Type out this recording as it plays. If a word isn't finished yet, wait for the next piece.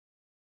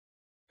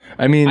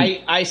I mean,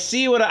 I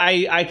see what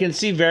I can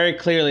see very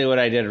clearly what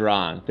I did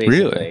wrong. Basically,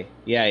 Really?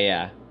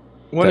 yeah.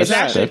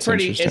 That's It's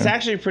interesting.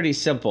 actually pretty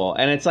simple,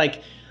 and it's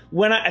like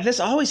this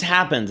always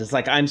happens. It's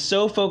like I'm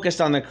so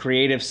focused on the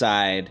creative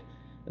side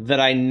that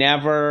I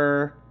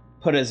never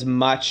put as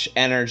much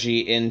energy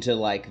into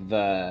like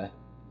the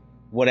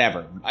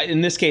whatever.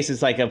 In this case,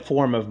 it's like a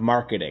form of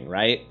marketing,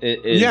 right?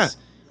 It is, Yeah.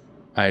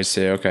 I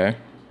see. Okay.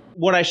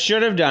 What I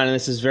should have done, and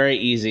this is very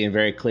easy and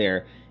very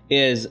clear,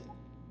 is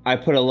I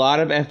put a lot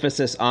of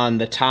emphasis on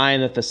the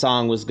time that the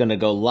song was going to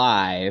go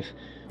live.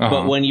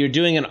 But when you're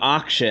doing an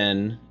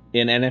auction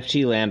in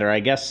NFT land, or I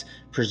guess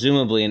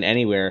presumably in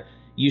anywhere,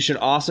 you should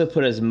also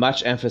put as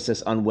much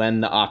emphasis on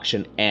when the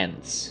auction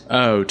ends.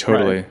 Oh,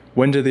 totally. Right.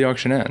 When did the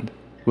auction end?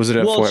 Was it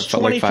at It's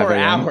 24 5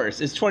 a.m.?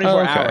 hours. It's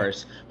 24 okay.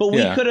 hours. But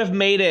we could have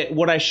made it.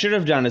 What I should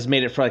have done is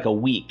made it for like a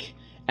week,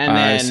 and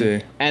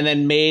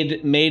then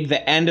made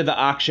the end of the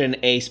auction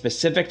a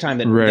specific time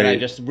that I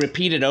just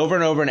repeated over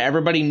and over, and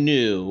everybody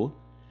knew.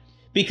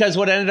 Because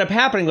what ended up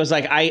happening was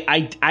like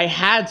I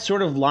had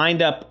sort of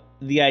lined up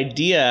the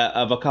idea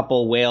of a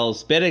couple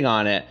whales bidding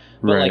on it,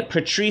 but like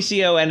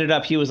Patricio ended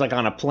up, he was like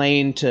on a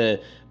plane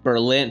to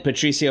Berlin.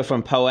 Patricio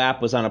from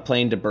POAP was on a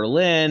plane to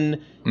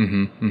Berlin.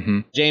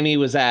 Jamis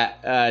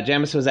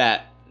was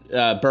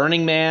at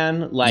Burning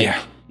Man. Like,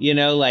 you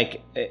know,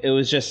 like it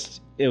was just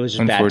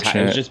bad time.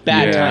 It was just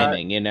bad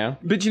timing, you know?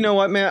 But you know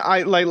what, man?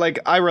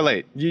 I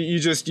relate.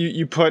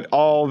 You put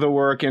all the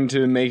work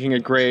into making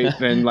it great,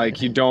 and like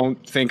you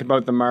don't think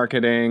about the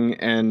marketing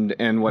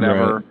and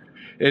whatever. Right.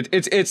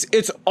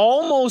 It's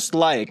almost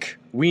like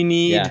we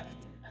need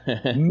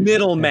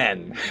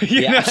middlemen,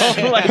 you know,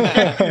 like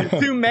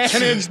to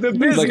manage the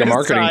business. Like a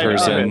marketing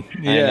person.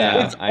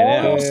 It's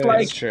almost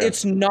like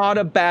it's not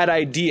a bad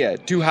idea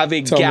to have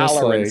a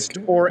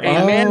gallerist or a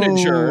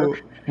manager.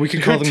 We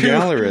could call them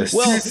gallerists.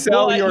 To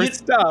sell your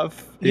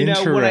stuff. You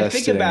know, when I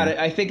think about it,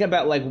 I think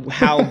about like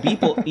how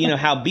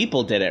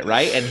Beeple did it,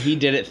 right? And he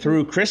did it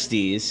through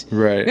Christie's.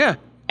 Right. Yeah.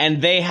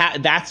 And they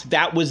had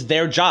that was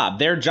their job.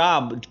 Their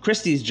job,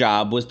 Christie's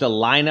job, was to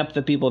line up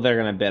the people that are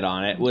going to bid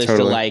on it. Was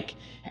to like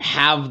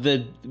have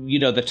the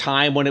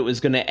time when it was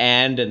going to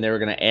end, and they were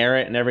going to air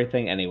it and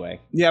everything. Anyway.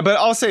 Yeah, but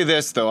I'll say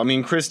this though. I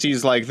mean,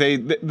 Christie's, like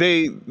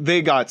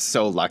they got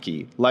so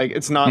lucky. Like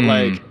it's not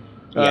like.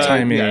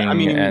 Timing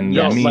and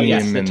the meme.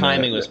 Yes, the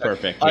timing was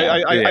perfect.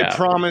 I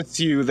promise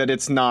you that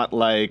it's not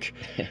like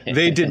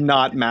they did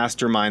not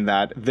mastermind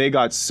that. They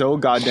got so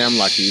goddamn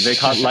lucky. They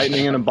caught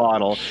lightning in a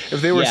bottle.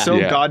 If they were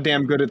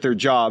goddamn good at their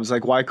jobs,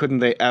 like why couldn't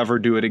they ever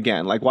do it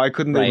again? Like why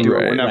couldn't they do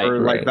it whenever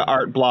like the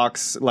Art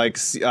Blocks like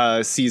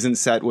season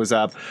set was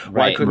up?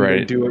 Why couldn't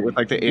they do it with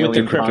like the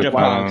Alien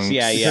CryptoPunks?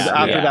 Because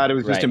after that it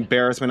was just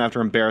embarrassment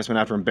after embarrassment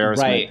after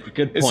embarrassment. Right.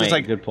 Good point. It's just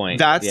like, good point.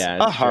 That's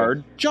a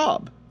hard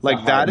job.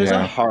 Like that is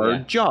a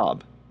hard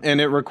job, and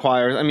it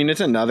requires, I mean, it's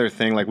another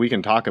thing like we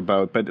can talk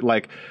about, but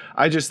like,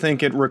 I just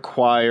think it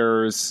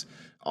requires,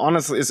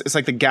 honestly, it's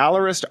like the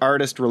gallerist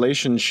artist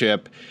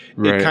relationship.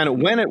 It kind of,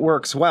 when it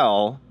works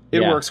well,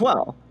 it works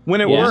well.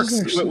 When it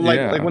works,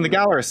 like when the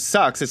gallerist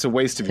sucks, it's a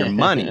waste of your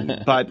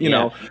money. But, you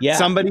know,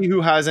 somebody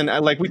who has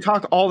like we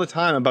talk all the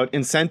time about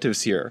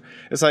incentives here.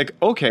 It's like,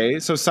 okay,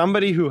 so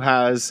somebody who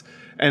has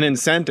an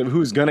incentive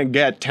who's going to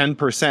get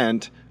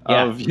 10%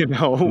 of, you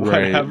know,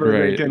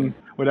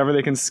 whatever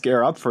they can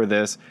scare up for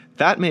this,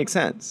 that makes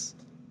sense.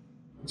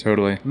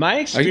 Totally. My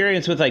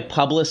experience with like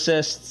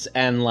publicists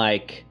and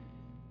like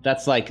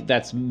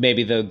that's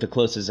maybe the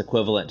closest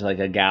equivalent to like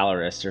a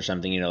gallerist or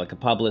something, you know, like a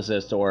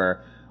publicist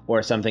or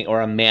something,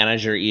 or a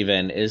manager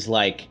even, is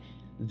like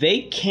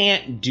they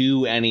can't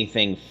do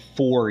anything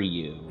for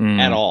you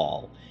at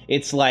all.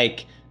 It's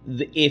like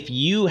if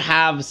you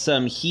have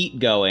some heat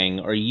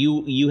going, or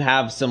you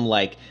have some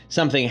like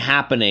something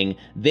happening,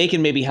 they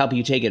can maybe help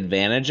you take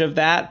advantage of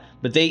that,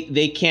 but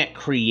they can't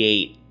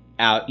create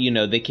out, you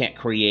know, they can't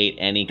create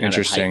any kind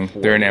of hype.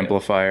 They're an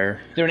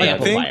amplifier. They're an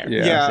amplifier.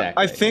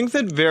 Exactly. I think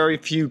that very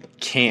few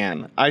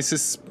can. And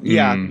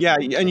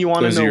you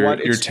want to know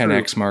what? Your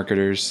 10x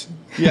marketers.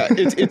 Yeah,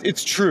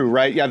 it's true,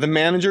 right? Yeah, the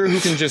manager who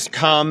can just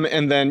come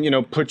and then, you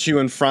know, put you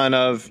in front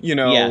of, you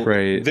know,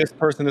 this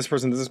person.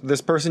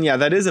 Yeah,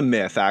 that is a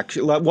myth,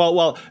 actually.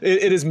 Well,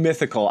 it is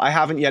mythical. I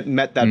haven't yet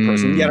met that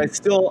person, yet I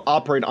still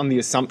operate on the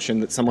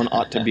assumption that someone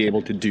ought to be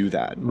able to do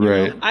that.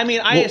 Right. Know? I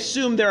mean, I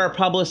assume there are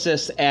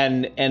publicists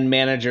and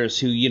managers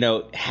who, you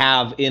know,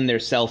 have in their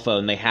cell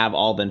phone, they have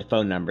all the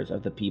phone numbers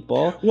of the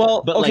people.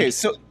 Well, but okay, like,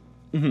 so...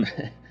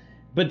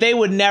 But they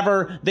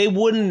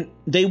wouldn't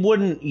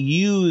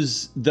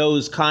use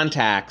those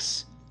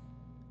contacts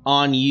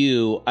on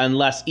you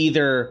unless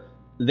either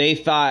they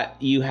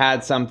thought you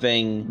had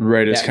something.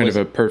 Right, it's kind of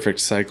a perfect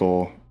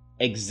cycle.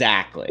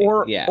 Exactly.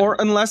 Or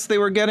unless they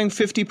were getting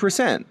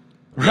 50%.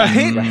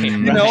 Right? You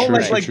know,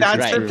 like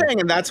that's the thing,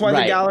 and that's why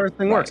the gallerist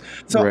thing works.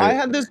 So I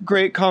had this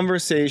great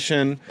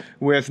conversation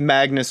with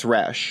Magnus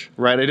Resch,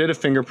 right? I did a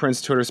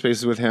Fingerprints Twitter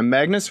Spaces with him.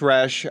 Magnus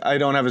Resch, I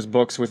don't have his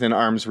books within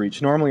arm's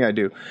reach. Normally I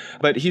do.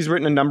 But he's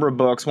written a number of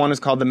books. One is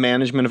called The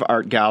Management of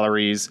Art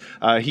Galleries.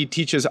 He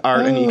teaches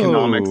art and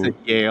economics at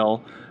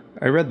Yale.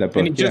 I read that book.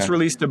 And he just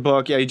released a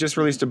book. Yeah, he just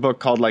released a book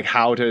called like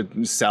How to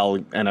Sell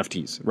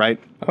NFTs, right?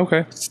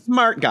 Okay.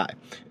 Smart guy.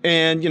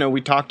 And,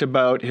 we talked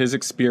about his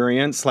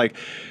experience. Like,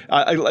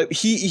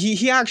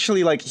 he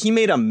actually, like, he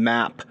made a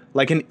map,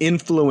 like an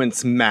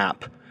influence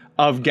map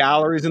of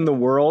galleries in the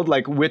world,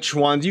 like which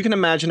ones. You can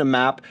imagine a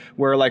map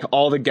where like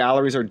all the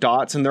galleries are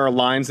dots and there are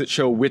lines that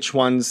show which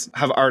ones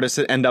have artists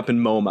that end up in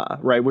MoMA,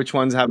 right? Which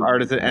ones have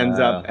artists that ends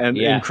up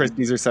in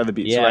Christie's or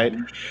Sotheby's, right?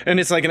 And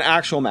it's like an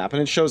actual map,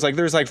 and it shows like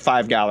there's like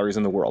 5 galleries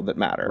in the world that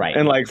matter, right?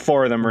 And like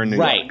 4 of them are in New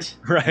York,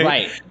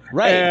 right?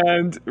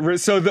 And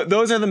so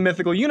those are the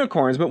mythical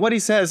unicorns. But what he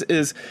says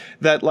is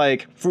that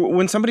like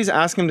when somebody's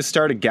asking him to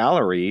start a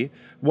gallery,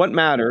 what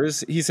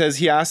matters,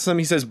 he asks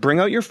them, bring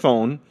out your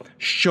phone,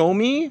 show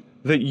me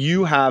that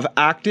you have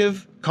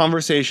active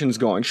conversations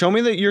going. Show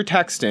me that you're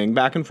texting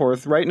back and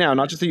forth right now,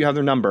 not just that you have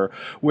their number,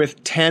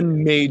 with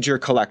 10 major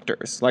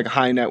collectors, like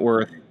high net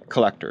worth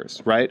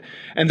collectors, right?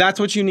 And that's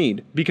what you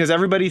need, because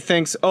everybody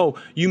thinks, oh,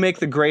 you make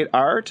the great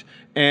art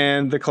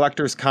and the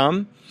collectors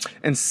come.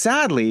 And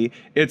sadly,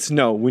 it's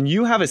no. When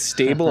you have a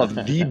stable of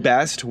the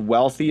best,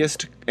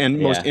 wealthiest,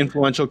 and most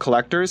influential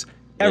collectors,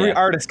 every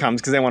artist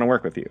comes because they want to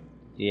work with you.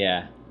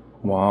 Yeah.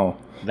 Wow.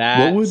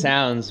 That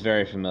sounds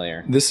very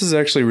familiar. This is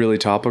actually really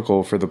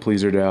topical for the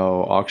Pleaser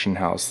DAO auction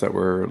house that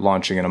we're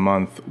launching in a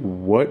month.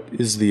 What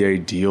does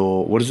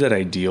that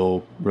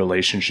ideal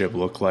relationship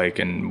look like,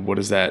 and what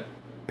does that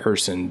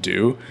person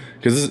do?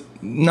 Because this is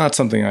not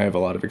something I have a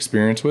lot of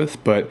experience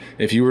with, but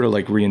if you were to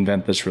like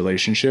reinvent this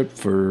relationship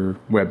for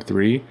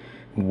Web3,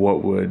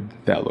 what would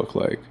that look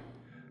like?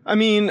 I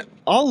mean,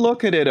 I'll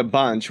look at it a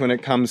bunch when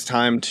it comes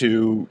time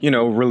to,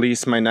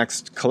 release my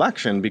next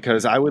collection,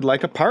 because I would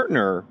like a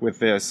partner with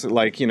this.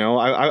 Like,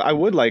 I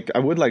would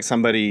like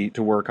somebody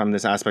to work on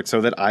this aspect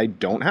so that I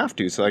don't have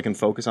to, so I can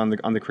focus on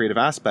the creative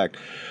aspect.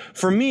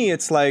 For me,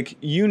 it's like,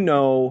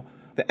 the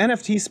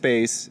NFT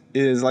space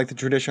is like the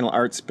traditional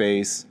art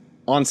space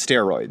on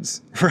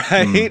steroids,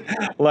 right?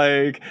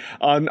 Like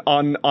on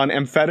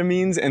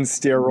amphetamines and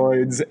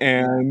steroids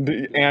and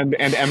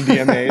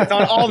MDMA. It's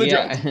on all the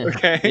drugs,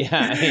 okay?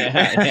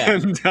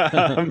 And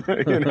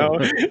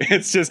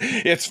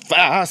it's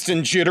fast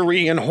and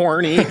jittery and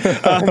horny,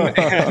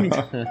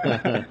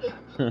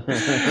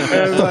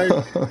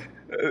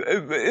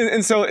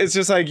 and so it's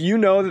just like,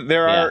 that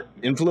there are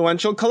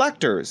influential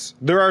collectors.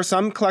 There are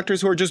some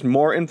collectors who are just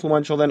more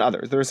influential than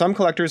others. There are some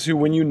collectors who,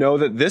 when you know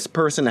that this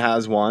person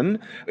has one,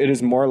 it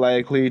is more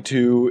likely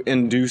to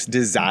induce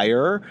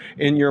desire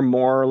in your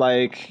more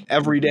like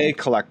everyday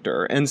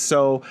collector. And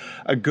so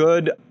a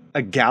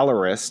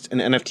gallerist, an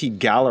NFT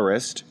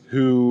gallerist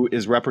who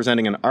is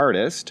representing an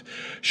artist,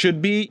 should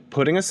be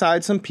putting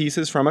aside some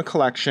pieces from a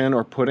collection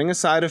or putting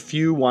aside a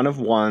few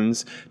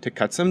one-of-ones to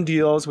cut some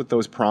deals with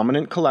those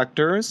prominent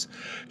collectors.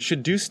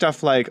 Should do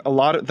stuff like a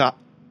lot of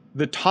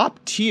the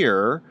top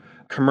tier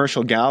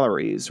commercial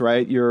galleries,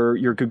 right? Your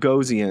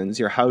Gagosians,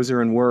 your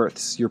Hauser and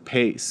Wirths, your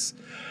Pace.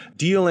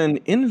 Deal in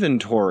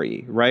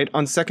inventory, right,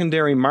 on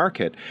secondary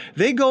market.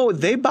 They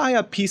buy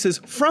up pieces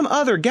from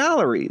other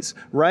galleries,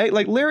 right?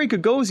 Like Larry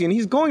Gagosian,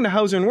 he's going to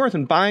Hauser and Wirth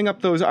and buying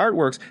up those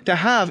artworks to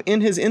have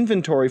in his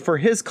inventory for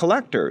his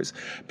collectors.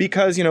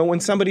 Because, when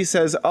somebody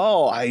says,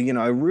 oh, I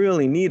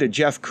really need a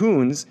Jeff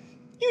Koons,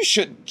 you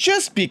should,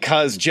 just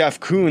because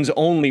Jeff Koons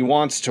only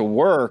wants to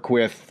work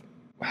with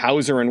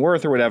Hauser and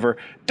Wirth or whatever,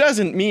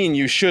 doesn't mean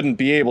you shouldn't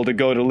be able to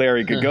go to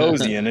Larry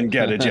Gagosian and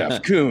get a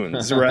Jeff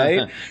Koons,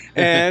 right?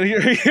 And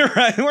you're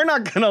right. We're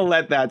not going to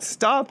let that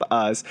stop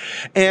us.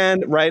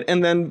 And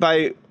then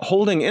by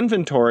holding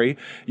inventory,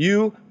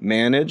 you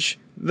manage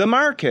the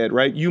market,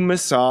 right? You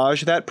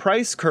massage that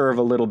price curve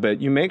a little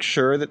bit. You make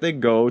sure that they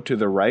go to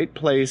the right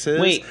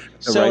places. Wait,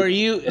 so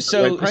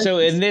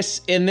in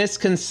this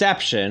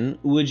conception,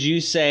 would you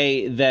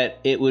say that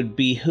it would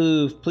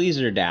behoove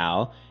Pleaser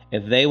DAO,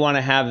 if they want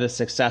to have the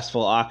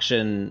successful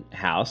auction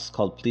house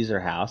called Pleaser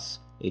House,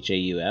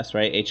 Haus,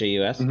 right?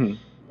 Haus?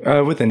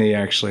 Mm-hmm. With an E,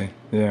 actually.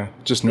 Yeah,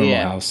 just normal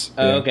house.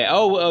 Yeah. Okay.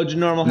 Oh,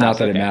 normal house. Not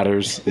that it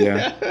matters.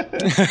 Yeah.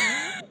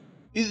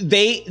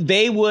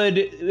 It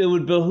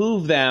would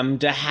behoove them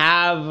to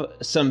have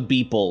some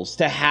Beeples,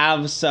 to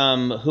have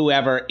some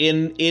whoever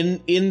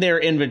in their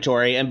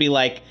inventory and be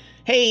like,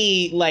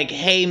 hey,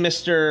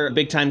 Mr.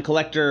 Big Time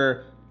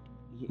Collector.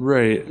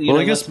 Right. Well,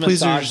 I guess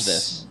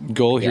Pleaser's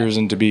goal here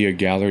isn't to be a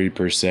gallery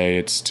per se.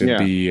 It's to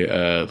be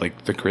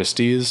like the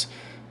Christie's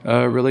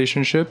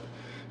relationship.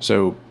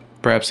 So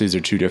perhaps these are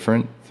two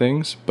different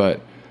things, but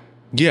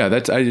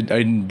yeah,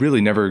 I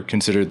really never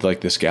considered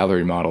like this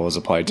gallery model as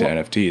applied to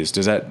NFTs.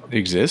 Does that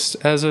exist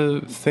as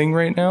a thing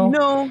right now?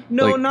 No,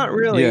 not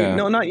really. Yeah.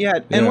 No, not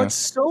yet. And what's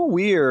so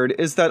weird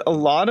is that a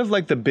lot of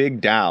like the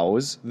big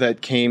DAOs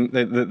that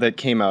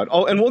came out.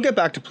 Oh, and we'll get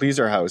back to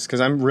Pleaser House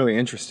because I'm really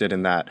interested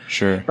in that.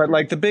 Sure. But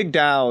like the big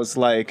DAOs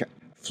like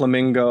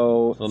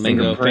Flamingo,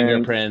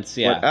 Fingerprints,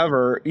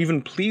 whatever,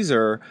 even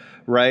Pleaser,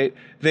 right?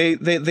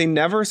 They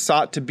never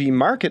sought to be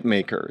market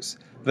makers.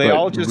 They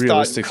all just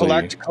thought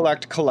collect,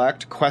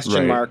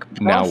 question mark,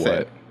 profit. Now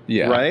what?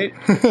 Yeah. Right.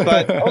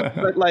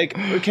 But like,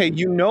 okay,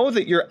 you know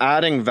that you're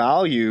adding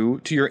value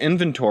to your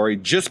inventory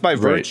just by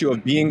virtue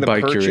of being the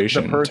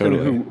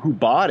person who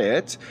bought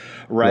it.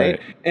 Right.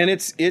 And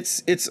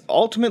it's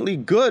ultimately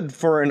good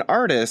for an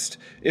artist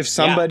if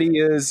somebody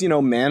is,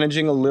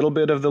 managing a little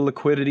bit of the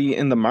liquidity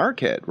in the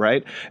market.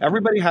 Right.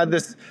 Everybody had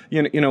this,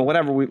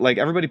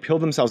 everybody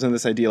peeled themselves in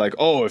this idea like,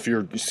 oh, if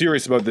you're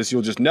serious about this,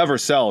 you'll just never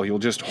sell. You'll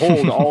just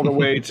hold all the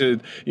way to,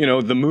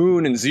 the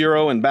moon and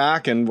zero and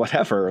back and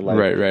whatever.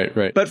 Like,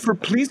 right. But for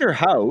Pleaser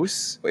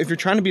House, if you're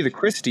trying to be the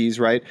Christies,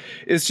 right,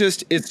 it's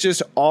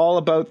just all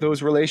about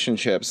those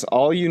relationships.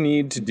 All you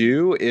need to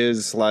do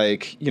is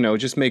like,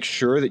 just make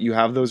sure that you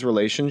have those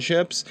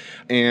relationships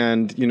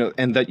and,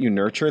 and that you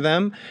nurture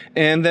them,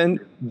 and then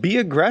be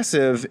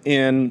aggressive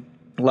in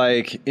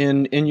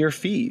your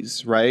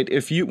fees, right?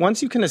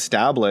 Once you can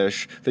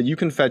establish that you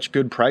can fetch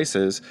good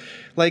prices,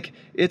 like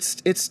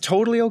it's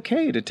totally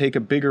okay to take a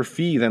bigger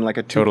fee than like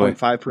a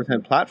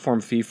 2.5%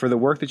 platform fee for the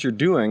work that you're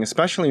doing,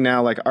 especially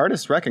now like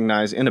artists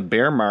recognize in a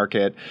bear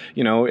market,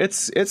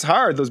 it's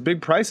hard. Those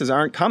big prices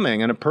aren't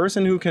coming, and a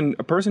person who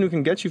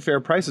can get you fair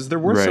prices, they're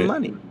worth some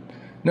money.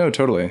 No,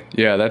 totally.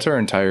 Yeah, that's our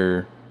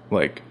entire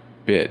like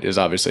bit is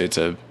obviously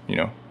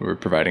we're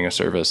providing a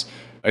service.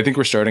 I think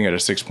we're starting at a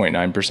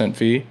 6.9%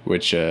 fee,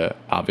 which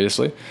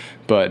obviously,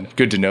 but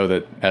good to know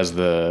that as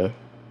the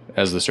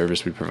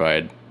service we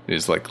provide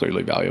is like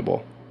clearly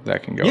valuable,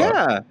 that can go up.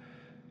 Yeah.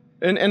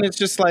 And it's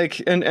just like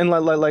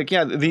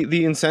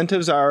the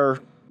incentives are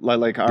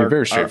they're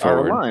very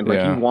straightforward. Are aligned.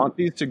 Like you want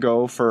these to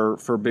go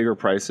for bigger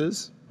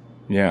prices.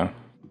 Yeah.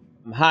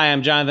 Hi,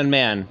 I'm Jonathan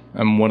Mann.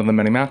 I'm one of the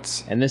many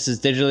Matts. And this is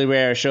Digitally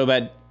Rare, a show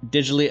about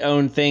digitally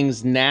owned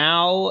things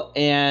now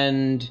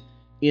and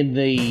in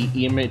the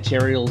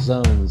immaterial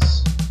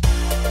zones.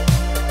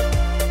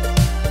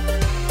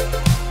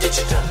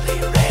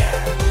 Digitally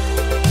Rare.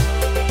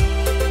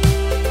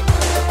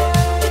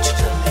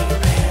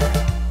 Digitally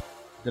Rare.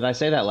 Did I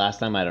say that last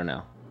time? I don't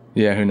know.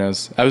 Yeah, who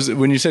knows?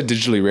 When you said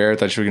digitally rare, I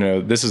thought you were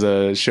gonna. This is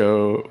a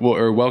show,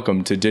 or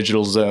welcome to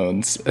Digital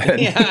Zones.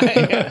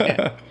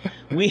 Yeah.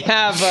 We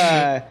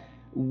have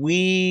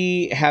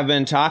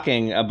been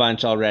talking a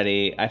bunch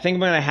already. I think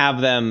I'm gonna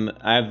have them.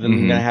 I'm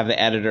gonna have the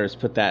editors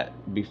put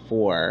that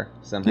before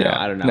somehow. Yeah,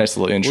 I don't know. Nice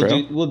little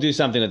intro. We'll do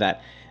something with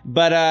that.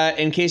 But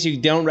in case you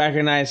don't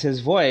recognize his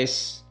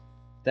voice,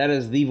 that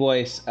is the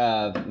voice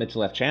of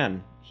Mitchell F.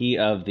 Chan, he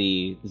of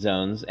the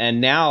Zones,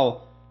 and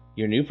now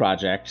your new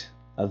project.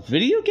 A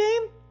video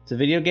game? It's a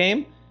video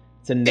game.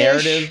 It's a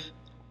narrative.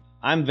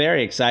 I'm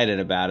very excited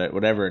about it,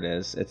 whatever it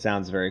is. It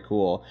sounds very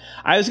cool.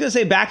 I was going to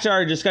say, back to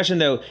our discussion,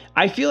 though,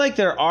 I feel like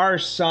there are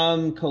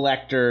some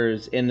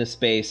collectors in the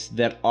space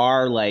that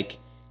are, like,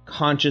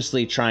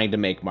 consciously trying to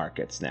make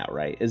markets now,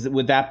 right?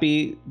 Would that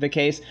be the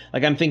case?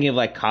 Like, I'm thinking of,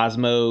 like,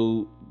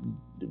 Cosmo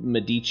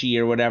Medici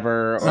or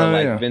whatever,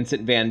 or,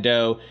 Vincent Van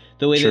Gogh.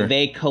 The way that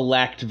they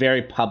collect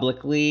very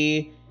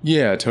publicly...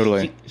 Yeah,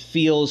 totally.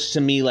 Feels to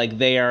me like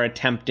they are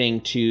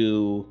attempting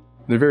to...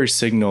 They're very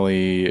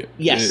signally.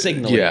 Yes,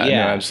 signally. Yeah, no,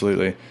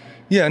 absolutely.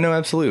 Yeah, no,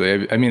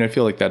 absolutely. I mean, I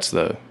feel like that's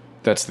the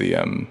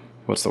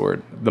what's the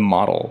word? The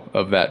model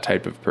of that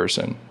type of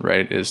person,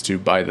 right? Is to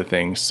buy the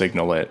thing,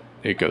 signal it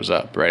goes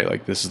up, right?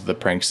 Like this is the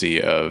Pranksy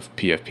of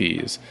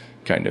PFPs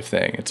kind of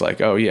thing. It's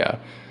like, oh yeah,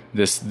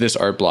 this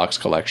Art Blocks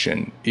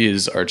collection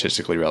is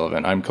artistically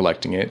relevant. I'm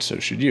collecting it, so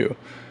should you.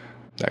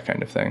 That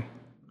kind of thing.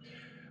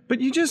 But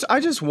I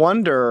just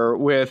wonder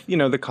with,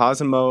 the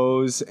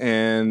Cosmos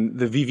and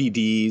the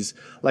VVDs,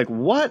 like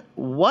what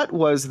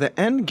was the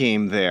end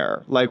game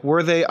there? Like,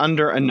 were they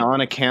under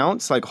Anon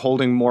accounts, like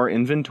holding more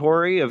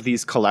inventory of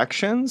these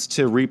collections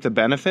to reap the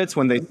benefits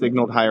when they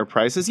signaled higher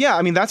prices? Yeah,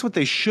 I mean, that's what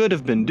they should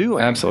have been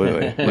doing.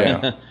 Absolutely.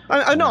 Yeah.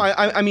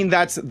 I mean,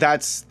 that's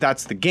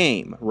the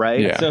game, right?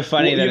 Yeah. It's so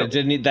funny that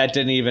that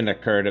didn't even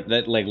occur to,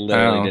 that like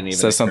literally didn't even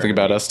says something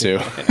about us too.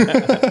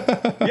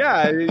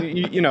 Yeah,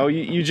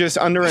 you just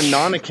under a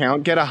non-account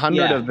get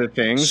 100 of the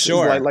things.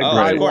 Sure. Like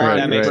buy one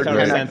that makes for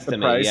total 10x sense the to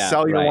me. price, Yeah,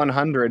 sell your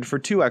 100 for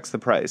 2x the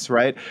price,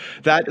 right?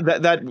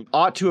 That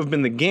ought to have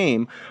been the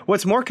game.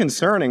 What's more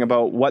concerning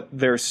about what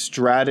their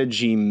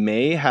strategy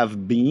may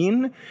have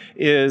been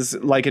is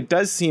like it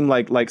does seem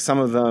like some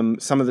of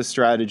the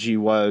strategy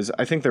was,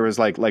 I think there was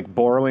like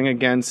borrowing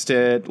against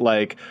it,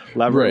 like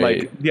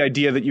like the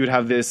idea that you'd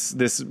have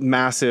this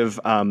massive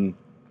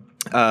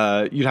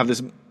you'd have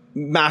this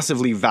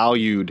massively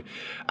valued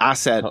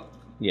asset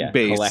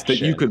base that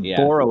you could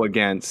borrow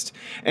against.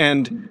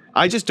 And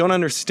I just don't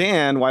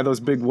understand why those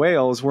big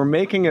whales were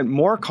making it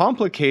more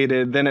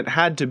complicated than it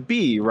had to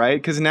be,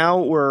 right? Because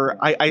now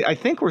I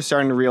think we're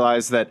starting to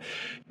realize that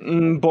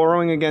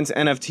borrowing against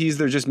NFTs,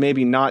 they're just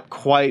maybe not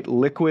quite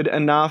liquid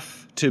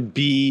enough to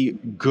be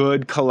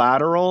good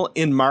collateral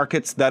in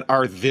markets that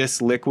are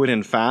this liquid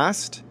and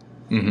fast.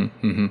 Yeah,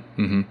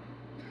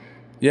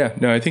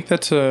 no, I think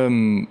that's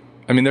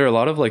I mean, there are a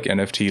lot of like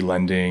NFT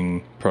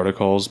lending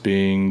protocols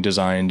being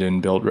designed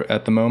and built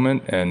at the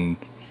moment. And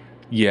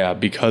yeah,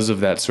 because of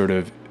that sort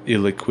of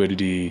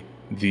illiquidity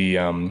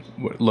the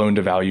loan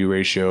to value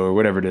ratio or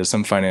whatever it is,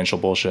 some financial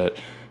bullshit.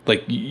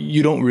 Like,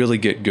 you don't really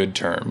get good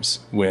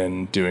terms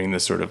when doing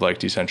this sort of like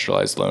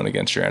decentralized loan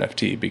against your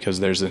NFT, because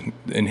there's an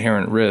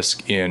inherent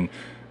risk in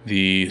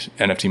the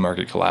NFT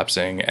market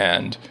collapsing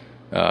and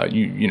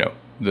you know,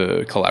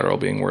 the collateral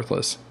being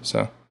worthless.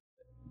 So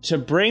to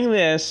bring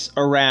this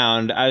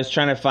around, I was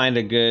trying to find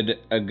a good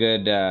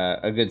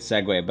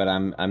segue, but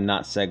I'm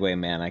not segue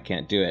man. I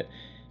can't do it.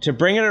 To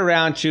bring it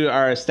around to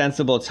our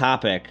ostensible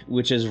topic,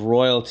 which is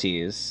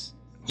royalties.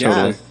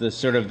 Totally. The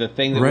sort of the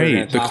thing that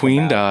right. The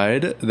Queen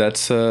died.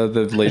 That's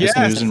the latest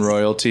news in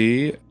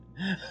royalty.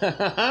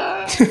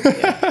 It's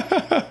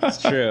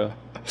true.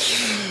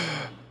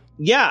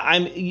 Yeah,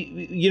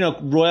 you know,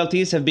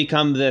 royalties have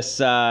become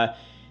this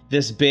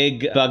this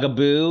big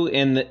bugaboo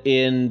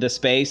in the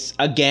space.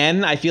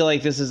 Again, I feel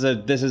like this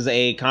is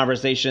a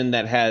conversation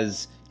that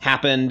has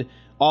happened.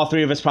 All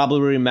three of us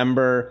probably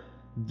remember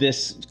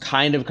this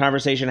kind of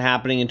conversation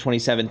happening in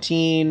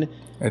 2017.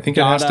 I think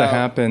it has to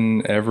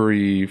happen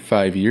every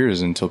 5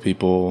 years until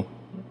people,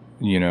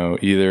 you know,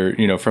 either,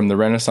 you know, from the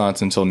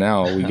Renaissance until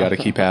now, we got to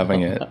keep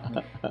having it.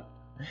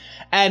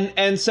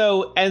 And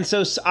so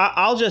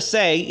I'll just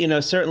say, you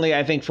know, certainly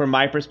I think from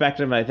my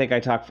perspective, and I think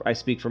I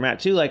speak for Matt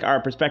too, like our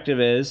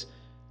perspective is,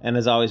 and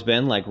has always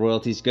been, like,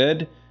 royalty's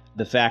good.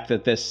 The fact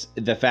that this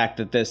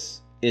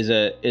is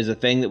a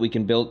thing that we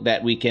can build,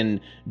 that we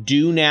can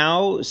do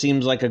now,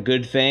 seems like a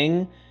good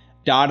thing.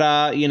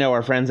 Dada, you know,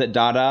 our friends at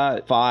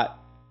Dada fought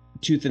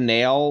tooth and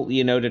nail,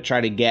 you know, to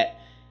try to get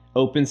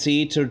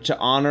OpenSea to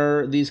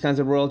honor these kinds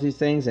of royalties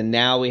things, and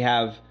now we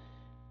have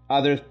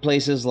other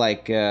places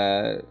like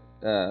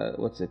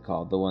what's it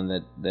called, the one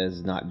that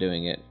is not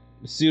doing it,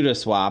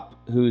 SudoSwap,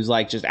 who's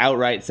like just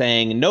outright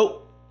saying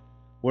nope,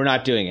 we're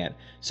not doing it.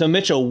 So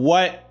Mitchell,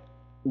 why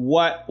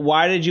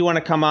did you want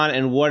to come on,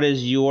 and what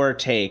is your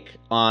take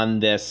on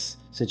this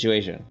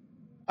situation?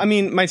 I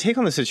mean, my take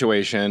on the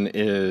situation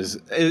is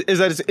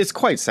that it's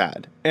quite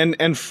sad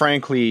and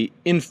frankly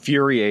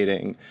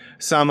infuriating.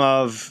 Some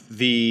of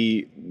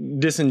the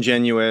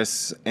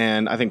disingenuous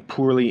and I think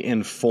poorly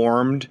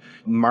informed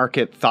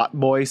market thought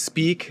boy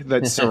speak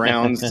that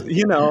surrounds,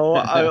 you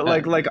know,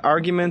 like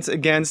arguments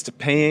against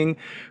paying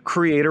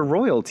creator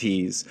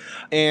royalties.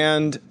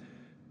 And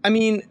I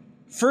mean,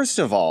 first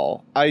of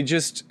all,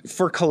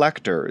 for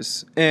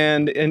collectors,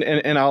 and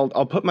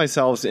I'll put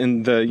myself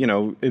in the, you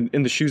know,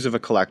 in the shoes of a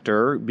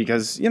collector,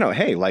 because, you know,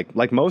 hey,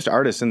 like most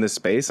artists in this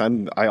space,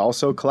 I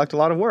also collect a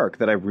lot of work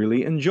that I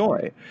really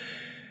enjoy.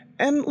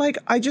 And like,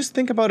 I just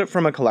think about it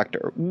from a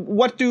collector.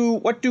 What do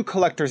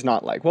collectors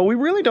not like? Well, we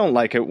really don't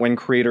like it when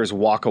creators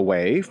walk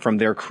away from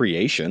their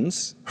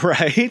creations,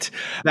 right?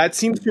 That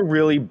seems to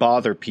really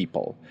bother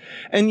people.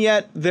 And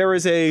yet there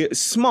is a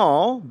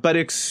small but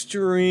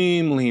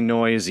extremely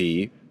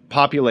noisy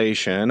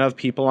population of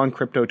people on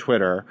crypto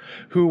Twitter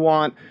who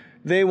want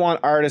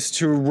artists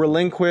to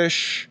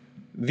relinquish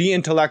the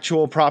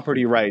intellectual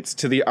property rights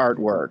to the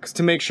artworks,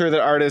 to make sure that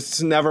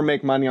artists never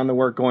make money on the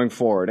work going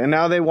forward. And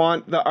now they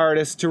want the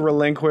artists to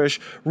relinquish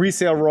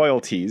resale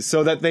royalties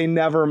so that they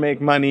never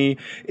make money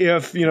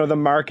if, you know, the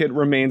market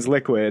remains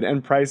liquid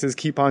and prices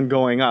keep on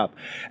going up.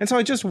 And so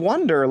I just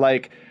wonder,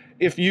 like,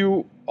 if,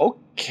 you know,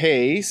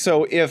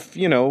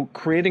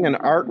 creating an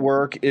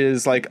artwork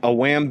is like a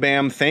wham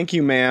bam thank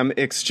you ma'am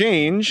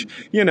exchange,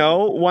 you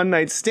know, one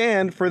night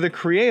stand for the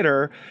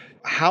creator,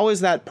 how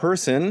is that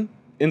person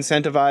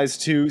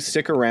incentivized to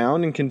stick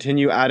around and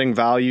continue adding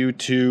value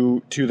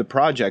to the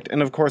project?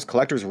 And of course,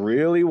 collectors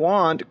really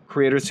want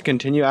creators to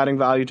continue adding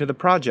value to the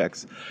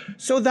projects.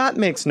 So that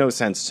makes no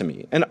sense to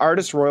me. And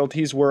artist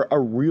royalties were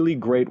a really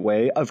great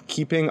way of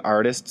keeping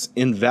artists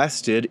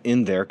invested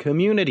in their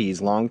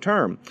communities long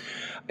term.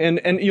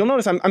 And you'll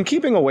notice I'm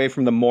keeping away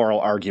from the moral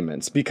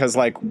arguments, because,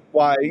 like,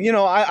 why, you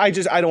know, I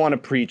don't want to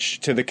preach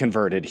to the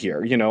converted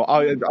here. You know,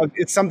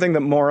 it's something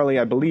that morally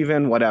I believe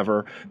in,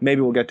 whatever.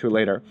 Maybe we'll get to it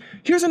later.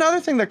 Here's another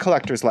thing that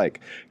collectors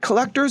like.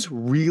 Collectors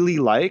really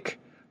like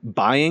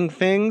buying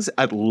things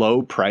at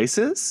low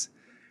prices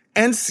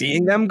and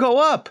seeing them go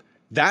up.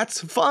 That's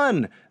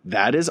fun.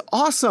 That is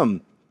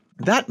awesome.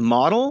 That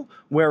model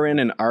wherein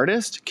an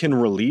artist can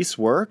release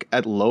work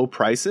at low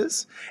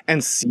prices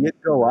and see it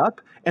go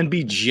up and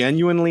be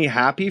genuinely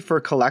happy for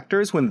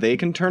collectors when they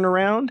can turn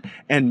around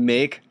and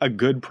make a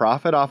good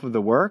profit off of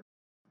the work,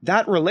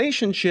 that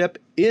relationship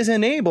is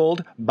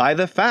enabled by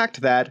the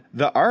fact that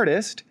the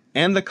artist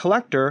and the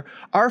collector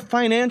are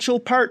financial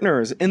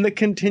partners in the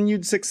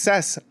continued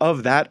success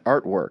of that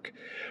artwork.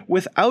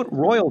 Without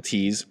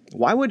royalties,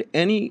 why would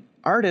any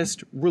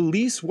artist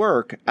release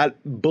work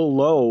at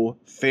below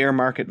fair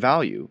market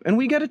value? And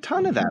we get a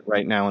ton of that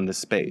right now in this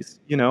space,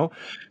 you know?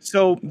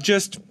 So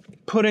just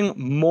putting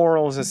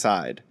morals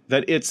aside,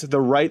 that it's the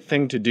right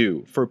thing to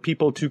do for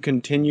people to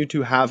continue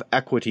to have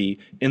equity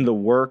in the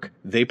work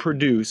they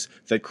produce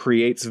that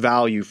creates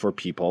value for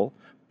people,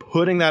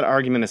 putting that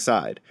argument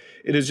aside,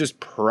 it is just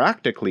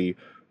practically,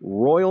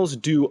 royals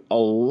do a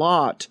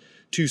lot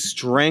to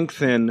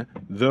strengthen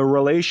the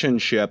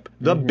relationship,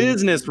 the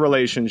business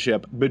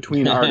relationship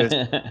between artist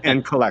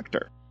and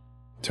collector.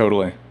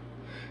 Totally.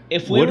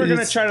 if we were going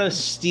to try to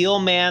steel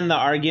man the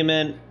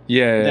argument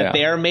that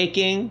they're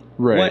making,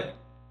 right?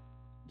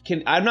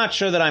 I'm not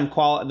sure that I'm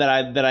equipped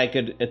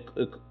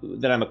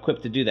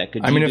to do that.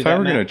 Could you? I mean, if I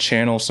were going to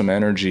channel some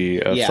energy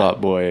of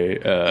Thought Boy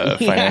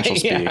financial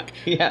speak,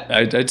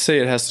 I'd say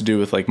it has to do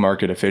with like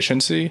market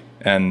efficiency,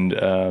 and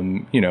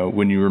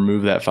when you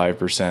remove that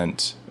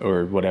 5%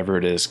 or whatever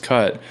it is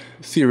cut,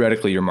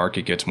 theoretically your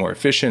market gets more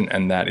efficient,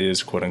 and that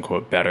is quote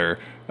unquote better,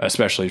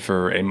 especially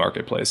for a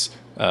marketplace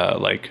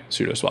like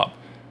SudoSwap,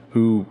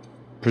 who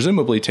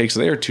presumably takes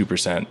their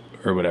 2%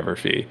 or whatever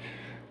fee.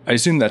 I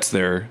assume that's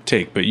their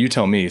take, but you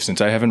tell me,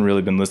 since I haven't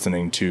really been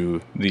listening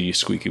to the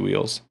squeaky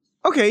wheels.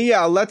 Okay,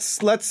 yeah, let's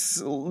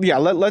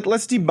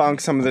debunk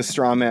some of the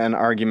straw man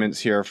arguments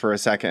here for a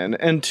second.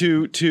 And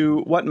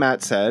to what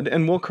Matt said,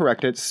 and we'll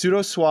correct it,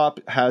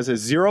 SudoSwap has a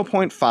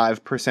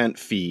 0.5%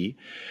 fee,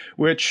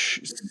 which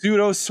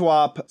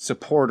SudoSwap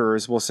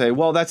supporters will say,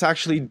 well, that's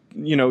actually,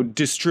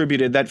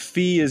 distributed. That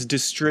fee is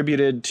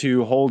distributed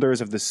to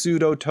holders of the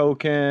Sudo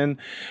token,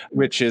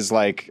 which is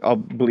like, I'll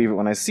believe it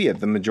when I see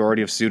it, the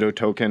majority of Sudo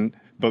token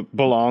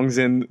belongs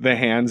in the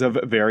hands of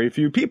very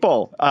few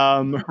people,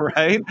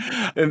 right?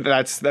 And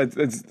that's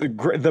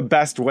the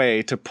best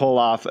way to pull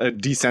off a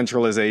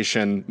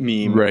decentralization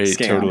meme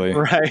scam, totally.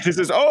 Right? It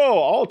says,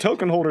 all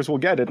token holders will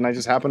get it, and I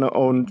just happen to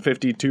own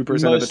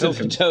 52% of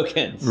the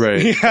tokens.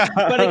 Right. Yeah.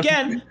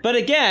 But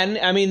again,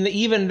 I mean,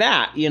 even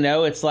that,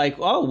 it's like,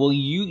 oh, well,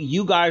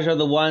 you guys are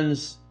the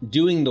ones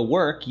doing the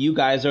work. You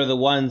guys are the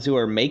ones who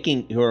are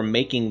making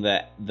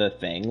the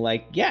thing.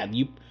 Like, yeah,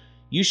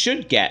 you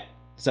should get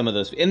some of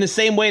those in the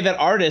same way that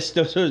artists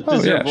deserve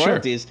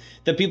royalties. Sure.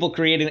 The people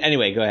creating.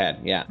 Anyway, go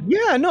ahead. Yeah.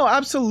 Yeah. No.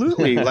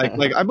 Absolutely.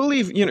 like I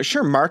believe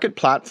sure. Market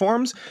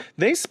platforms,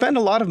 they spend a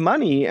lot of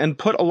money and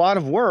put a lot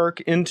of work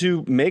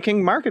into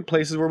making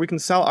marketplaces where we can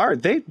sell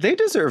art. They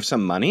deserve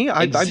some money.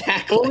 Exactly.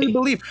 I fully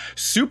believe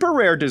Super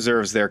Rare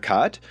deserves their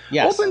cut.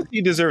 Yes.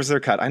 OpenSea deserves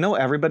their cut. I know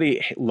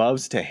everybody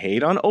loves to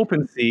hate on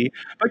OpenSea,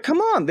 but come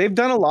on, they've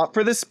done a lot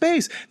for this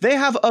space. They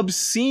have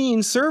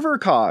obscene server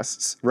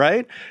costs,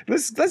 right?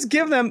 Let's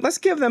give them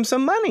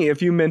some money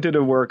if you minted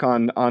a work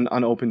on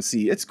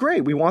OpenSea. It's great.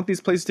 We want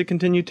these places to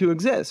continue to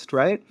exist,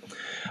 right?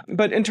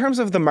 But in terms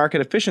of the market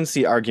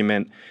efficiency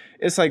argument,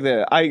 it's like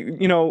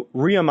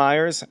Rhea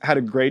Myers had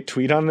a great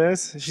tweet on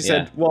this. She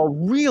said, well,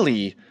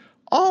 really,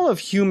 all of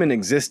human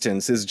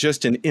existence is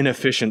just an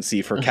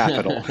inefficiency for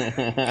capital.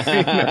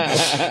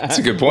 That's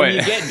a good point. When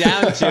you get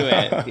down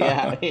to it.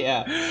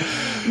 Yeah.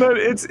 But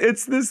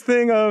it's this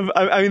thing of,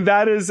 I mean,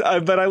 that is,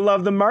 but I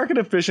love the market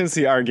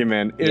efficiency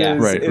argument.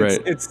 Right.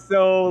 It's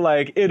so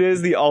like, it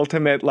is the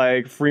ultimate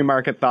like free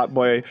market thought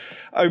boy,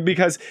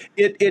 because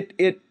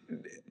it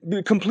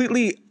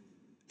completely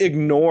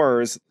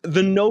ignores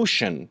the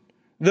notion,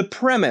 the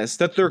premise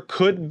that there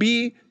could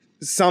be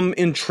some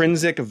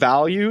intrinsic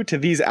value to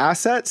these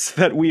assets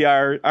that we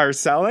are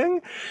selling,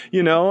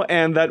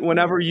 and that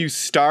whenever you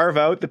starve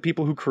out the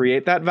people who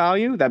create that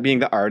value, that being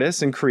the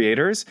artists and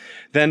creators,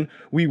 then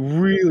we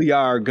really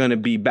are going to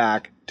be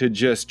back to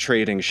just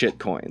trading shit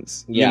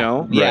coins,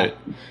 Yeah. Right.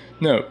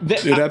 No,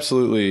 it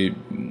absolutely,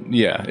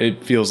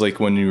 it feels like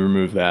when you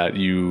remove that,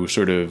 you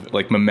sort of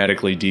like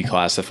memetically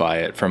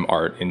declassify it from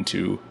art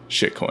into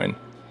shitcoin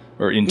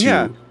or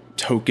into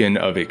token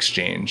of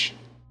exchange.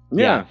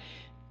 Yeah.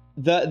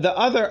 The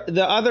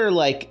other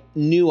like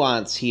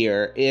nuance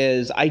here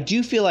is I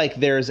do feel like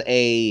there's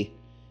a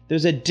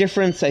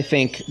difference, I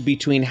think,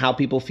 between how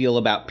people feel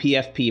about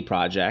PFP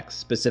projects,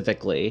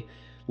 specifically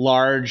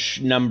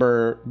large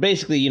number,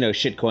 basically,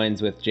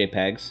 shitcoins with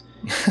JPEGs,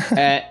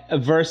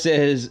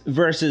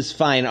 versus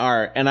fine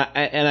art. And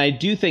I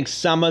do think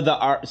some of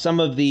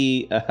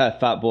the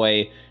Thought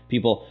Boy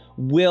people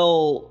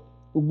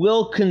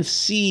will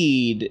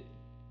concede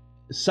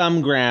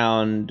some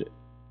ground.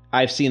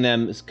 I've seen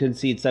them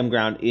concede some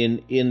ground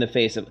in the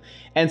face of,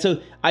 and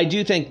so I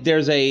do think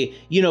there's a,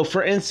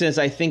 for instance,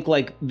 I think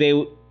like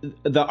the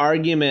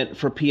argument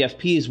for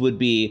PFPs would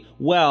be,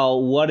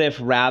 well, what if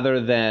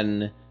rather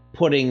than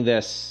putting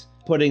this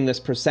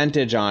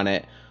percentage on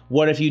it,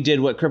 what if you did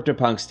what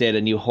CryptoPunks did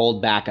and you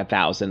hold back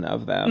 1,000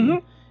 of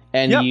them,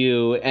 and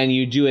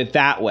you do it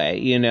that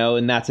way,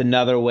 and that's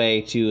another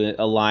way to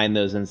align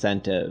those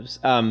incentives.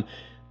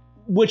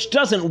 Which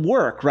doesn't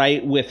work,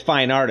 right, with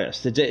fine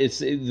artists. It's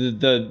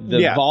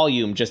the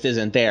volume just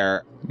isn't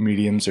there.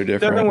 Mediums are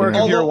different. Doesn't work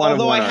if you're one of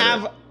one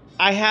artist.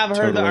 I have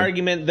heard the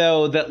argument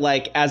though that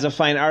like as a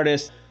fine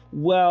artist,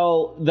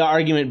 well, the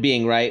argument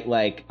being, right,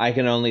 like I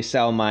can only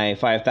sell my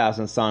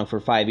 5,000th song for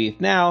 5 ETH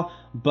now,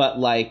 but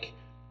like,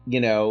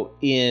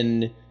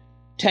 in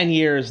 10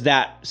 years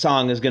that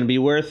song is going to be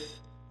worth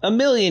 1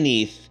 million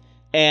ETH.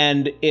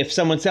 And if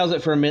someone sells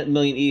it for 1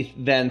 million ETH,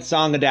 then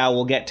SongADAO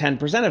will get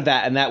 10% of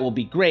that, and that will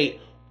be great.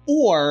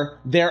 Or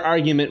their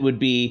argument would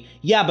be,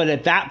 yeah, but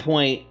at that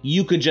point,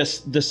 you could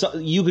just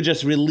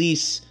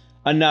release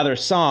another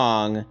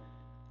song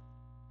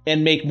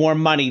and make more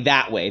money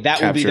that way.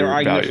 That would be their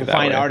argument for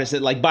fine artists.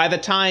 That like by the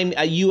time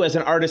you as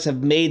an artist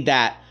have made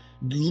that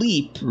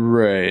leap,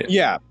 right?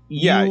 Yeah.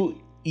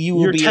 you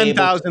will your be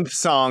 10,000th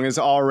song is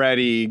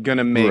already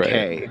gonna make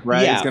hay,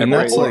 right? Yeah, it's gonna and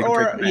that's like,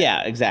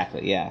 yeah,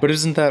 exactly, yeah. But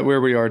isn't that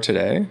where we are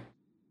today?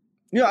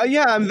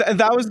 Yeah, and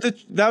that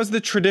was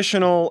the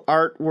traditional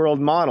art world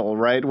model,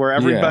 right? Where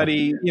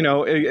everybody,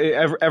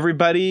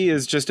 everybody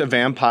is just a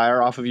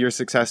vampire off of your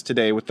success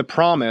today, with the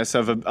promise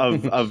of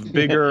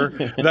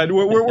bigger that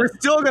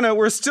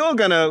we're still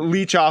gonna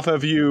leech off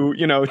of you,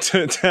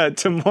 to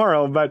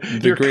tomorrow, but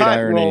your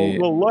cut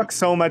will look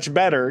so much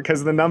better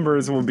because the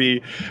numbers will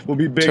be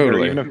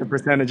bigger, even if the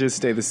percentages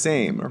stay the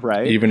same,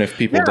 right? Even if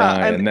people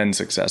die and then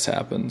success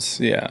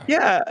happens, yeah.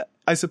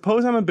 I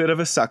suppose I'm a bit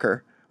of a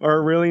sucker. Or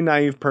a really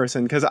naive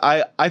person, because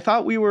I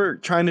thought we were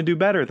trying to do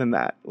better than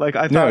that. Like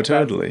I thought,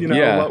 totally,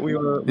 what we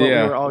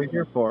were all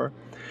here for.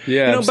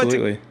 Yeah,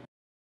 absolutely.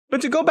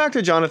 But to go back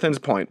to Jonathan's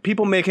point,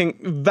 people making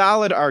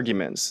valid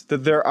arguments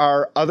that there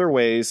are other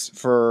ways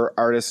for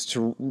artists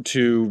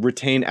to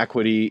retain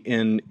equity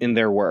in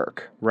their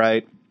work,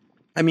 right?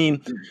 I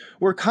mean,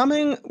 we're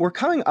coming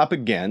up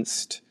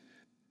against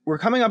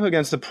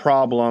the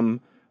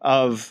problem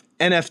of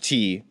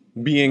NFT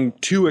being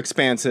too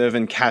expansive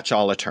and catch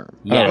all a term.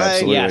 Yeah, right?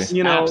 Absolutely. Yes,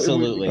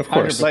 absolutely. Of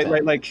course.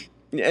 100%.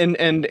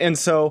 And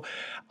so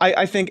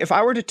I think if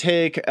I were to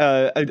take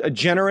a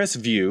generous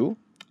view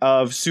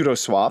of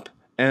SudoSwap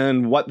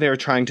and what they're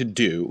trying to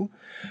do,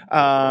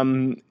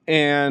 and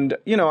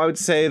I would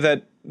say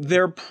that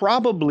they're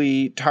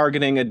probably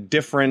targeting a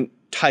different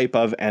type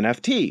of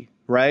NFT,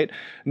 right?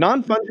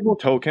 Non-fungible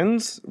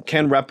tokens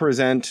can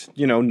represent,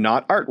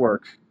 not artwork.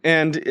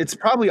 And it's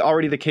probably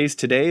already the case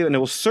today, and it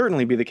will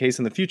certainly be the case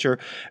in the future.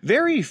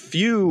 Very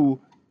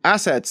few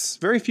assets,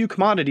 very few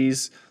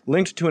commodities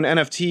linked to an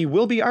NFT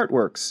will be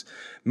artworks.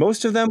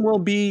 Most of them will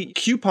be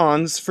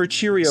coupons for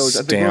Cheerios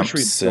at the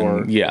grocery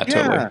store.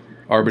 Totally.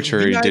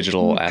 Arbitrary VIP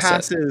digital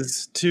assets.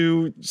 Passes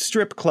to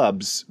strip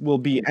clubs will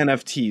be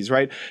NFTs,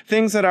 right?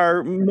 Things that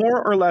are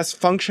more or less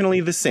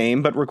functionally the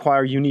same, but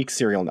require unique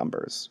serial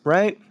numbers,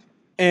 right?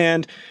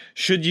 And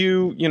should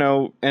you,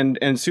 and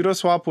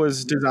SudoSwap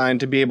was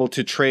designed to be able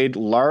to trade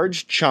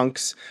large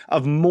chunks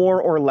of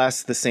more or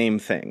less the same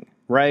thing,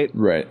 right?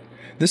 Right.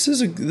 This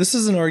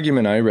is an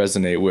argument I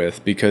resonate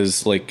with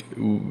because, like,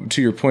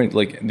 to your point,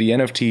 like the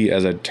NFT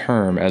as a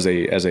term, as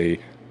a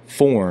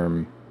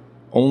form,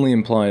 only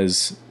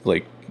implies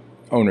like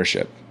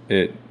ownership.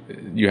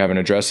 You have an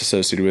address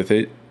associated with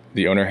it.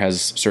 The owner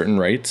has certain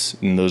rights,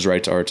 and those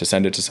rights are to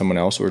send it to someone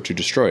else or to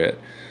destroy it.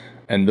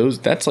 And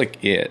that's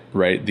like it,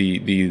 right?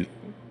 The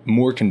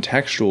more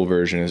contextual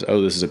version is,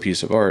 oh, this is a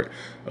piece of art.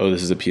 Oh,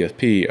 this is a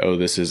PFP. Oh,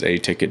 this is a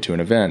ticket to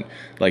an event.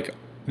 Like,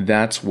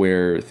 that's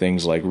where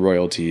things like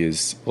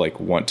royalties like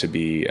want to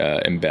be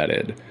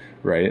embedded,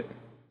 right?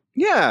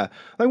 Yeah,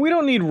 like we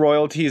don't need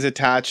royalties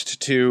attached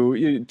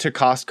to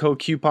Costco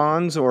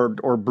coupons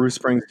or Bruce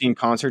Springsteen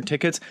concert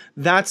tickets.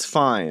 That's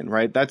fine,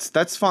 right?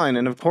 That's fine,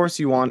 and of course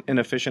you want an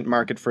efficient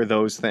market for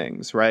those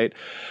things, right?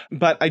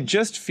 But I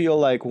just feel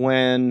like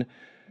when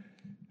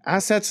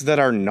assets that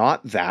are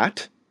not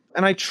that,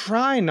 and I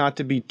try not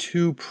to be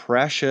too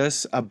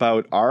precious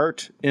about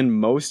art in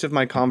most of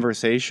my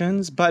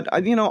conversations, but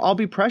I'll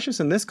be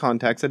precious in this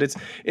context that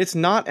it's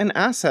not an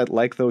asset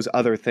like those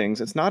other things.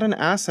 It's not an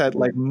asset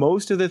like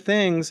most of the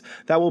things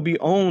that will be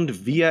owned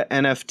via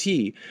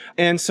NFT.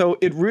 And so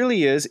it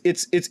really is,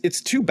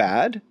 it's too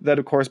bad that,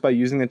 of course, by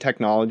using the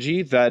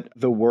technology, that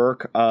the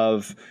work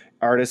of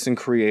artists and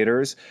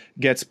creators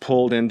gets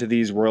pulled into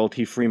these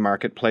royalty-free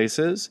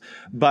marketplaces.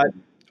 But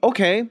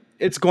okay,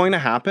 it's going to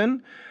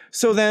happen.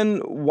 So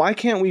then why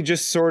can't we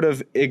just sort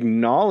of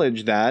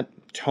acknowledge that,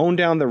 tone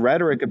down the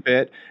rhetoric a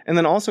bit, and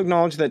then also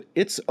acknowledge that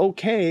it's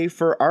okay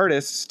for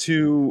artists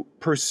to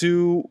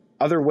pursue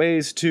other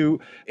ways to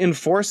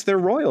enforce their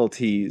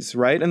royalties,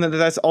 right? And that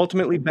that's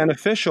ultimately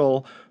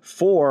beneficial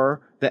for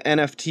the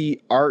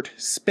NFT art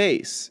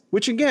space,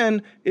 which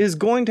again is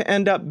going to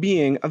end up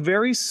being a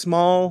very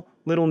small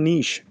little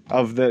niche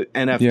of the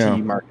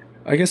NFT market.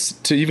 I guess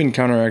to even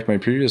counteract my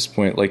previous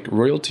point, like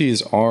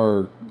royalties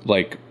are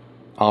like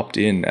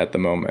opt-in at the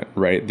moment,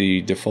 right?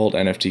 The default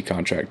NFT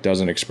contract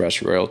doesn't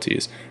express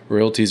royalties.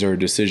 Royalties are a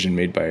decision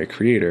made by a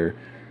creator,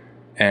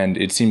 and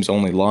it seems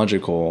only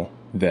logical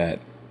that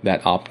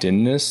that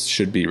opt-inness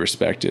should be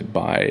respected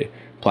by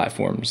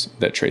platforms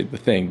that trade the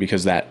thing,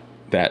 because that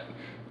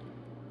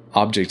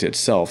object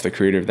itself, the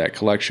creator of that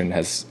collection,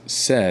 has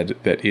said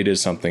that it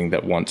is something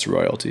that wants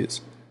royalties.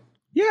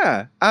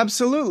 Yeah,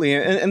 absolutely.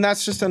 And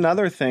that's just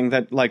another thing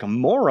that, like,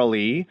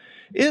 morally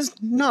is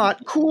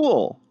not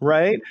cool,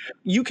 right?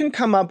 You can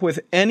come up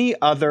with any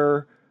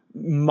other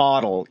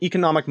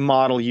economic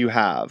model you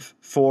have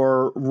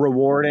for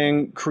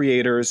rewarding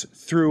creators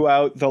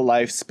throughout the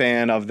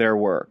lifespan of their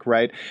work,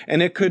 right?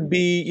 And it could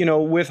be,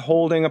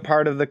 withholding a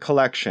part of the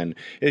collection.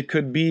 It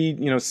could be,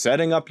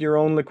 setting up your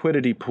own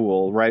liquidity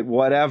pool, right?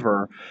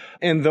 Whatever.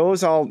 And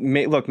those all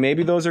look,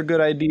 maybe those are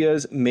good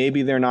ideas.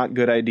 Maybe they're not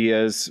good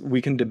ideas.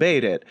 We can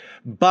debate it.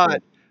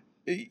 But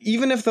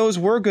even if those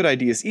were good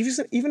ideas,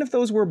 even if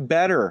those were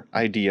better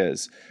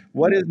ideas,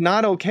 what is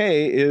not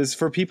okay is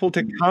for people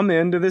to come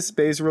into this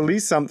space,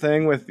 release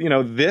something with,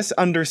 this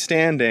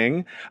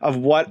understanding of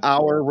what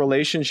our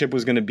relationship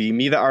was going to be,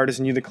 me, the artist,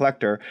 and you, the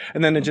collector,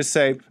 and then to just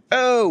say,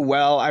 oh,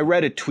 well, I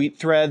read a tweet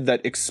thread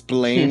that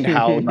explained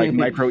how like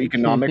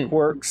microeconomic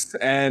works,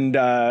 and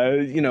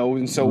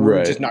so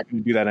we're just not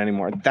going to do that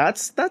anymore.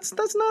 That's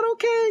not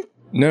okay.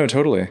 No,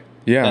 totally.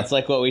 Yeah, that's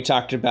like what we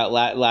talked about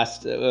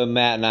last.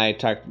 Matt and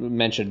I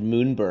mentioned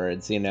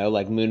moonbirds.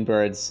 Like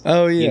moonbirds.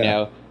 Oh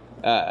yeah.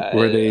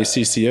 Where they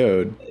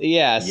CCO'd.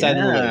 Yeah,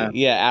 suddenly.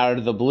 Yeah, out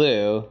of the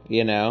blue.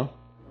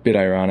 Bit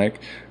ironic,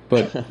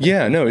 but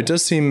yeah, no, it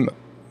does seem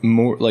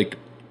more like,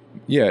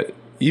 yeah.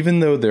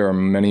 Even though there are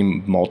many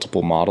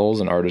multiple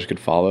models an artist could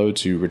follow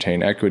to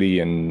retain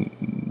equity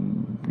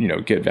and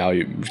get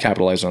value,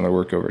 capitalize on their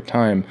work over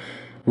time,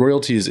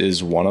 royalties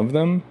is one of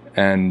them,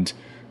 and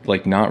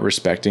like not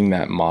respecting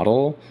that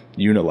model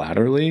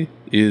unilaterally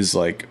is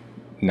like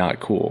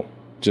not cool.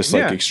 Just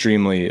like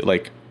extremely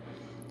like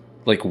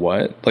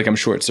what? Like I'm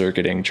short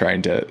circuiting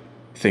trying to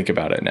think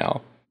about it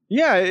now.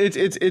 Yeah,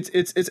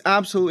 it's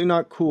absolutely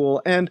not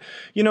cool. And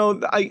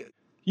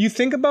you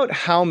think about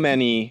how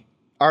many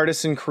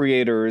artists and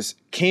creators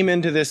came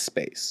into this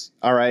space,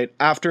 all right,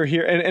 after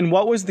here, and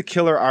what was the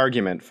killer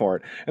argument for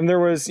it? And there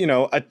was,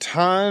 a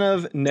ton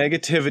of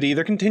negativity.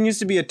 There continues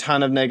to be a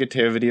ton of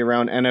negativity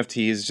around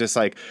NFTs, just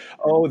like,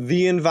 oh,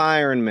 the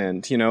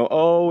environment,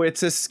 oh,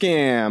 it's a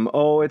scam,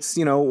 oh, it's,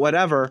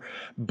 whatever.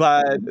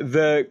 But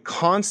the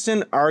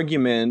constant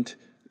argument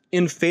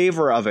in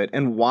favor of it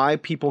and why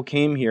people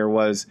came here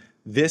was,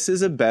 this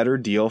is a better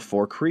deal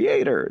for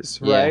creators,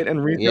 right?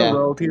 And retail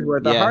royalties were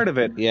at the heart of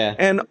it. Yeah.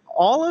 And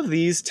all of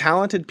these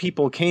talented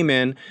people came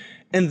in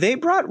and they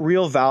brought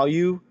real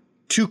value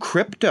to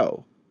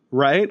crypto,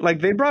 right?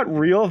 Like they brought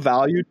real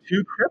value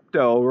to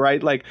crypto,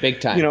 right? Like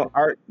big time.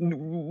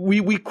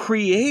 We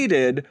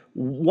created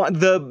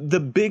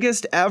the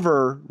biggest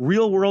ever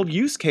real world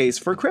use case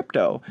for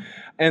crypto.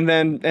 And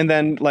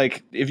then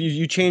like if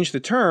you change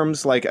the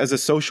terms like as a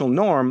social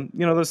norm,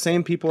 those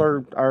same people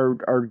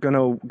are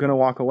gonna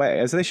walk away,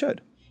 as they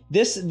should.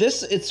 This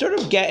it's sort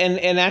of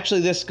and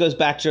actually this goes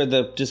back to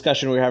the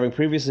discussion we were having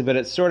previously, but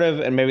it's sort of,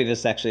 and maybe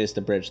this actually is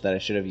the bridge that I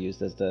should have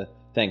used as the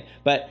thing,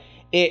 but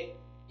it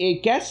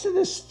gets to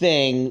this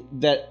thing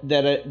that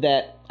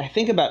I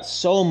think about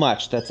so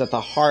much, that's at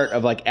the heart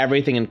of like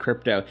everything in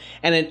crypto,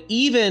 and it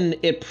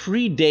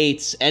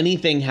predates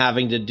anything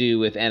having to do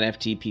with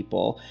NFT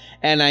people,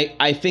 and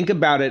I think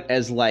about it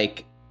as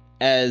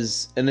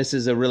and this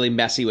is a really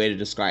messy way to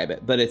describe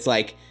it, but it's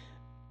like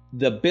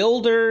the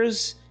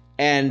builders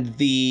and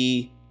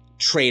the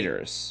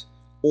traders,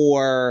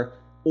 or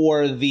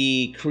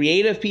the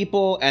creative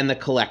people and the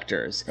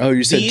collectors. Oh,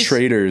 you said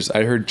traders.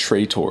 I heard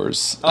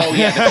traitors. Oh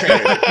yeah, the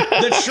traders.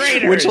 The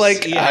traders. Which,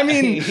 like, yeah. I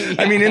mean,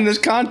 in this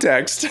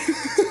context.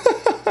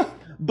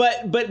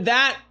 But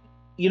that,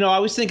 I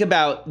always think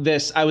about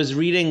this. I was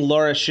reading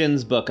Laura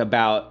Shin's book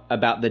about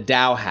the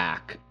DAO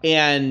hack,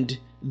 and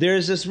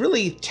there's this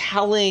really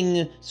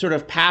telling sort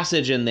of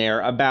passage in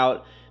there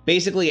about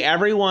basically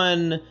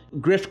everyone,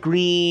 Griff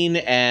Green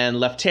and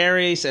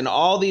Lefteris and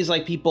all these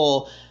like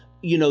people,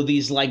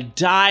 these like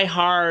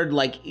diehard,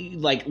 like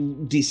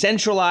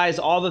decentralized,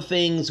 all the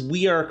things,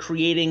 we are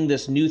creating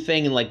this new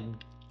thing, and like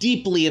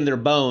deeply in their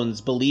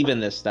bones believe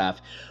in this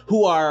stuff,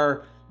 who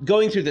are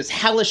going through this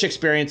hellish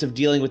experience of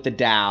dealing with the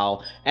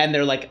DAO, and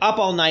they're like up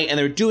all night and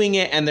they're doing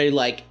it, and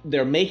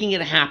they're making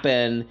it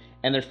happen,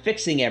 and they're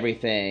fixing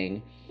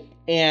everything.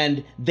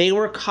 And they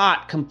were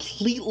caught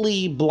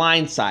completely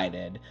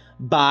blindsided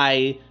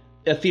by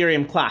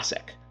Ethereum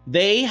Classic.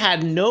 They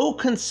had no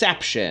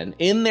conception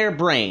in their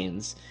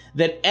brains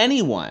that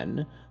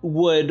anyone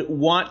would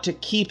want to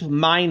keep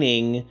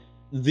mining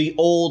the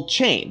old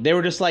chain. They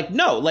were just like,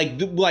 no, like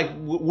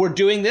we're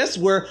doing this.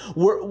 We're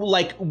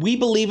like, we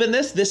believe in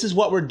this. This is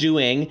what we're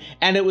doing.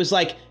 And it was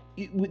like,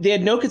 they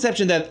had no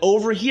conception that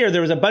over here,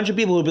 there was a bunch of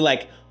people who'd be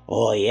like,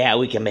 oh yeah,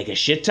 we can make a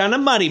shit ton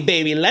of money,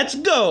 baby. Let's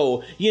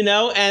go.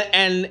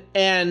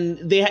 And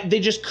they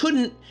just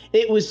couldn't.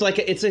 It was like,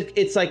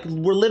 it's like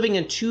we're living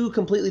in two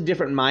completely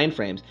different mind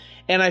frames.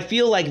 And I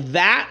feel like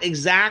that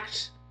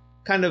exact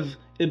kind of,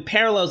 it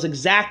parallels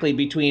exactly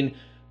between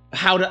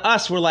how to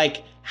us, we're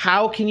like,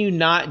 how can you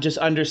not just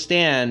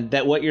understand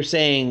that what you're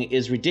saying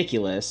is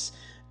ridiculous?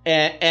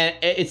 And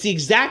it's the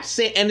exact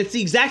same, and it's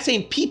the exact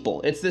same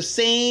people. It's the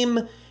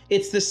same,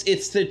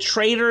 it's the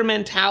trader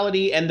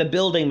mentality and the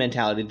building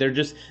mentality.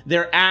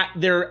 They're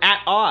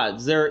at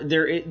odds.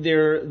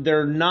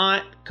 They're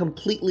not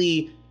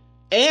completely.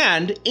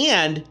 And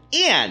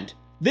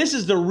this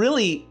is the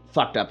really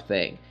fucked up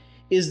thing,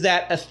 is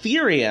that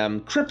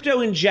Ethereum,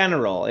 crypto in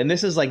general, and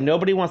this is like,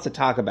 nobody wants to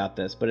talk about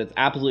this, but it's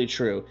absolutely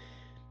true.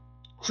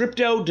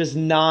 Crypto it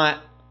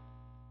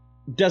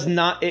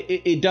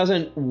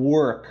doesn't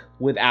work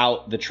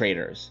without the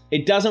traders.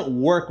 It doesn't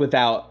work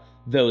without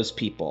those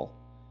people.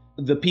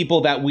 The people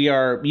that we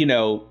are,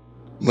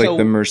 like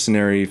the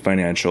mercenary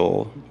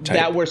financial type.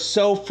 That we're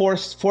so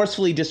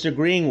forcefully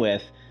disagreeing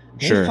with.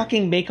 they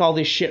fucking make all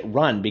this shit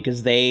run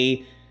because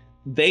they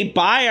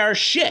buy our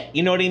shit.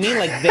 You know what I mean?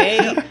 Like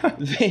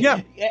they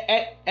yeah.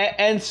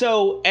 And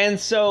so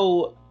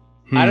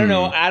I don't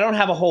know. I don't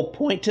have a whole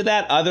point to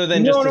that other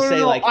than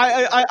like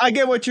I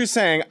get what you're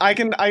saying. I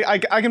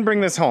can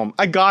bring this home.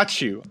 I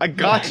got you.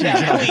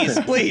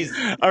 please.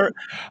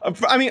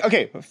 I mean,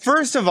 okay.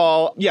 First of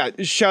all, yeah.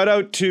 Shout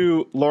out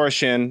to Laura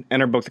Shin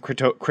and her book, The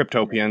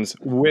Cryptopians,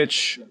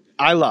 which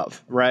I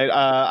love, right?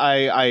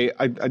 I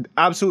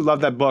absolutely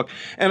love that book.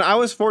 And I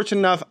was fortunate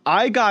enough,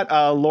 I got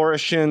Laura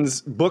Shin's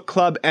book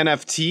club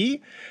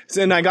NFT,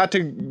 and I got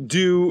to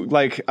do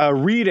like a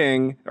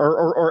reading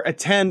or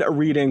attend a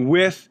reading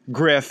with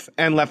Griff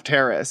and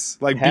Lefteris,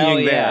 like Hell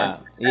being there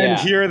and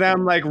hear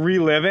them like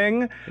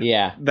reliving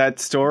that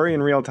story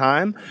in real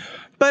time.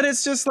 But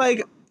it's just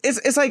like,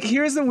 it's like,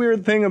 here's the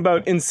weird thing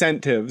about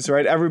incentives,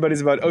 right?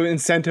 Everybody's about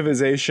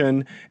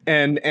incentivization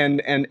and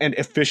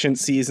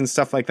efficiencies and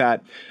stuff like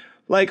that.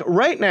 Like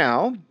right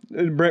now,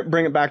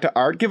 bring it back to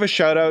art, give a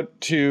shout out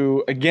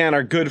to, again,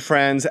 our good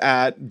friends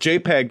at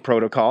JPEG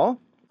Protocol,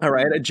 all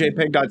right, at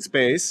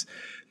jpeg.space.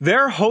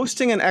 They're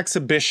hosting an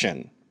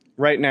exhibition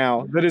right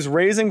now that is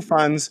raising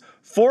funds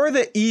for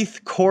the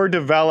ETH core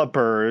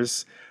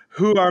developers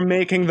who are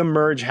making the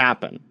merge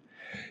happen.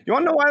 You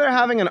want to know why they're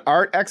having an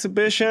art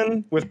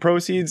exhibition with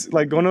proceeds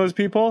like going to those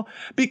people?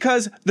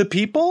 Because the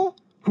people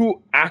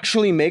who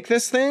actually make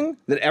this thing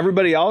that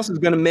everybody else is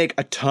going to make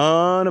a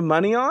ton of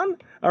money on,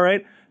 all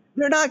right,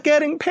 they're not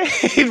getting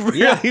paid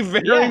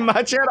very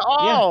much at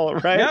all,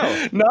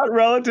 right? No. Not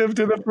relative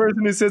to the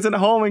person who sits at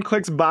home and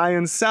clicks buy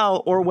and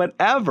sell or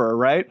whatever,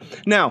 right?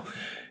 Now,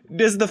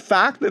 does the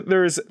fact that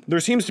there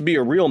seems to be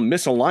a real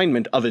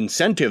misalignment of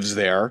incentives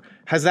there,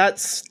 has that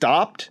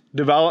stopped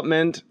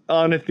development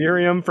on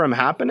Ethereum from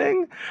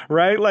happening,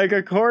 right? Like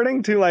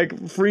according to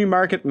like free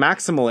market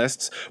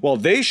maximalists, well,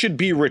 they should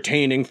be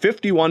retaining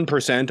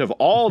 51% of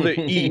all the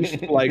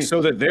ETH, like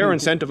so that they're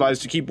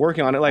incentivized to keep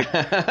working on it. Like,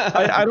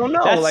 I don't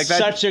know. That is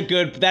such a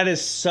good point. That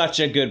is such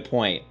a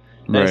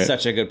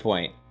good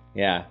point.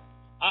 Yeah.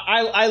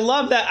 I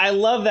love that. I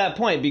love that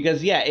point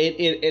because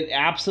it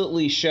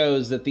absolutely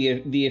shows that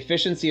the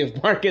efficiency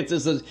of markets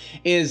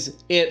is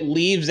it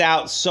leaves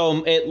out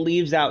so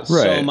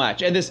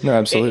much. And this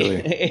absolutely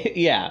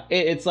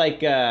it's like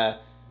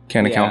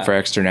can't account for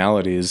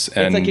externalities.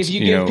 And it's like if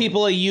you give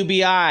people a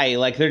UBI,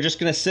 like they're just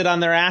gonna sit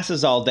on their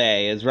asses all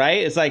day, is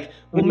right? It's like,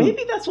 well,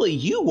 maybe that's what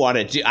you want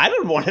to do. I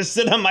don't want to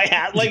sit on my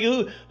ass. Like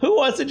who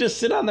wants to just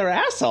sit on their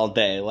ass all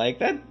day like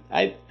that?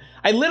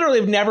 I literally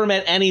have never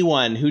met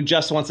anyone who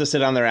just wants to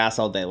sit on their ass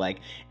all day.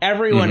 Like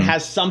everyone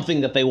has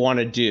something that they want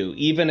to do,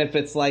 even if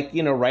it's like,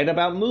 write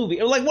about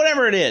movie or like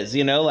whatever it is,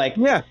 like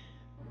no,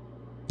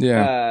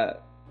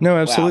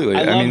 absolutely. Wow.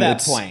 I love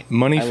that point.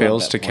 Money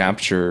fails to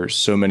capture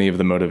so many of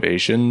the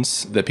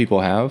motivations that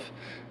people have,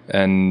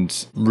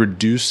 and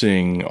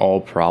reducing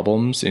all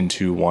problems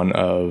into one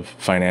of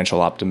financial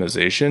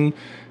optimization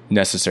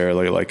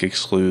necessarily like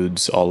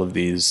excludes all of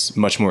these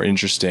much more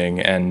interesting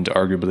and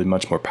arguably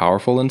much more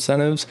powerful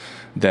incentives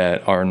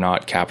that are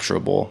not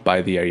capturable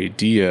by the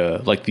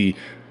idea. Like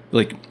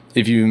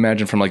if you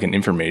imagine from like an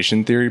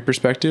information theory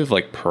perspective,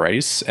 like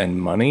price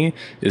and money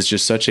is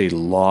just such a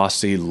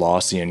lossy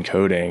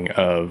encoding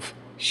of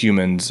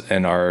humans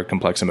and our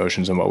complex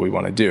emotions and what we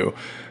want to do.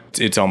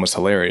 It's almost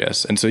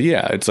hilarious. And so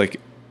it's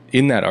like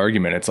in that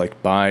argument, it's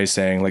like by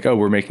saying like, oh,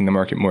 we're making the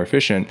market more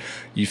efficient,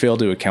 you fail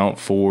to account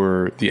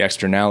for the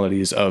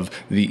externalities of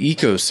the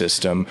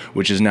ecosystem,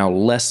 which is now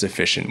less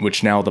efficient,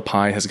 which now the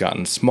pie has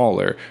gotten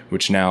smaller,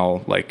 which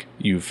now like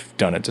you've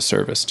done a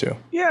disservice to.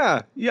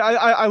 Yeah.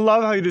 I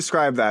love how you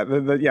describe that.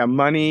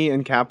 Money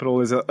and capital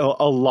is a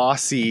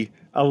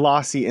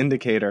lossy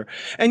indicator.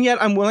 And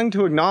yet I'm willing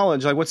to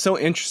acknowledge like what's so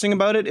interesting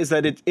about it is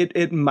that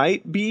it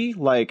might be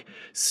like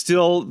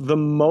still the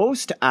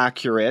most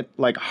accurate,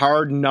 like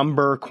hard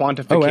number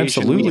quantification. Oh,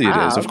 absolutely it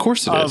is. Of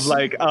course it is.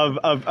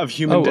 Of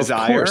human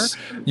desire. Of course.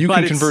 You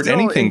can convert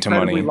anything to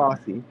money.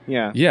 Lossy.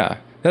 Yeah. Yeah.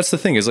 That's the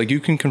thing is like you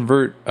can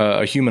convert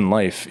a human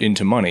life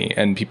into money,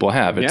 and people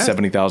have at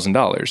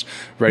 $70,000,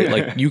 right?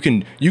 Like you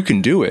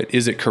can do it.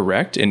 Is it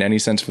correct in any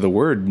sense for the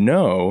word?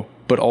 No,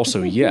 but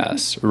also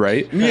yes,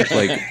 right?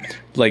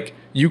 Like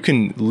you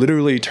can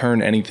literally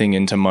turn anything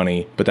into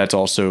money, but that's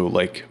also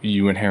like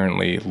you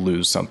inherently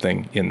lose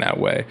something in that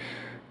way.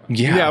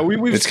 Yeah,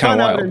 we've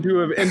spun out into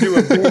a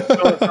big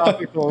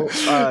philosophical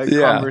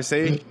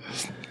conversation.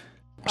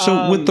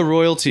 So with the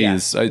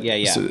royalties, so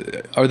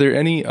are there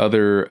any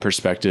other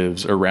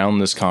perspectives around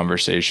this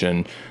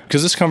conversation?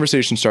 Because this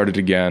conversation started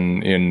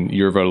again in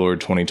Year of Our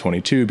Lord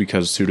 2022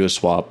 because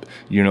SudoSwap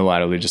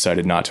unilaterally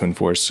decided not to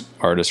enforce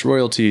artist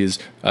royalties,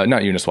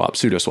 not Uniswap,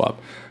 SudoSwap,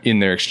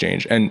 in their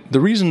exchange. And the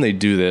reason they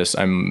do this,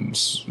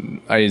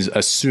 I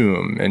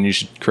assume, and you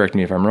should correct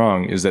me if I'm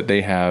wrong, is that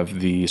they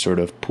have the sort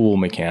of pool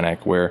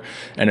mechanic where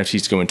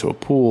NFTs go into a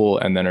pool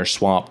and then are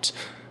swapped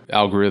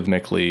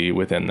algorithmically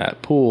within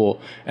that pool,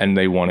 and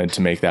they wanted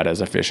to make that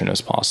as efficient as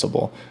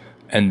possible,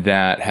 and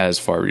that has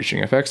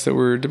far-reaching effects that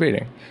we're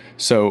debating.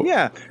 So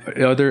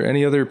are there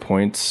any other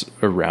points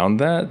around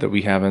that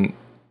we haven't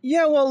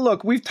Yeah, well,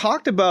 look, we've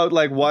talked about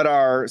like what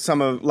are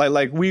some of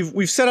like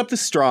we've set up the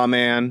straw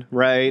man,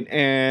 right?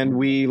 And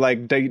we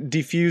like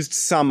diffused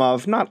some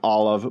of, not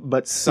all of,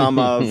 but some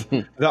of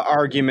the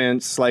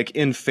arguments like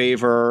in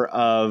favor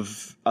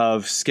of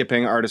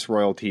skipping artist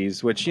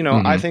royalties, which, you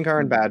know, I think are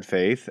in bad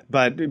faith,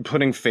 but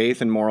putting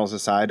faith and morals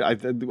aside, I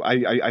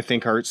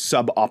think are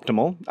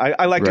suboptimal.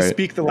 I like to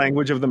speak the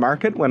language of the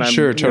market when I'm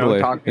totally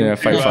talking.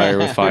 Fight fire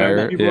with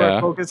fire. People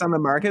are focused on the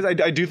market.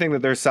 I do think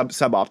that they're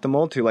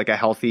suboptimal to like a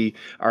healthy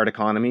art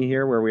economy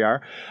here where we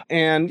are.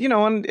 And, you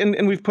know,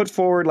 and we've put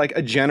forward like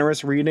a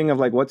generous reading of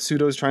like what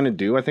Pseudo is trying to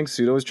do. I think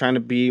Pseudo is trying to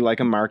be like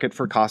a market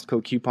for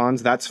Costco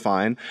coupons. That's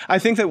fine. I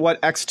think that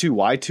what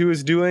X2Y2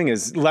 is doing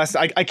is less,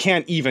 I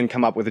can't even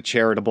come up with a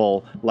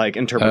charitable like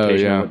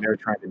interpretation of what they're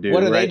trying to do.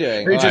 What are they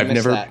doing? I've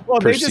never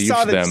perceived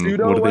them.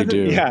 What do they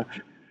do?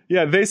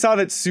 Yeah, they saw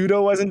that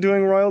Pseudo wasn't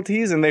doing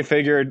royalties, and they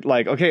figured,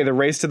 like, okay, the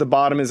race to the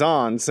bottom is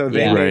on. So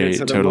they made it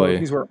so the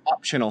royalties were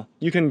optional.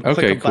 You can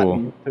click a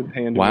button to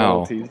pay into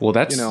royalties. Well,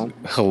 that's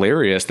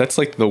hilarious. That's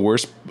like the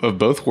worst of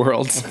both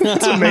worlds.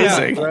 It's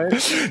amazing.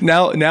 Right?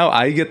 Now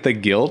I get the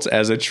guilt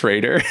as a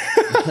trader.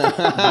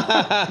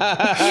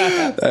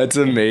 That's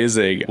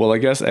amazing. Well, I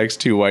guess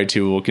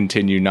X2Y2 will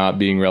continue not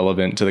being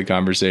relevant to the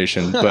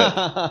conversation,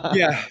 but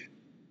yeah.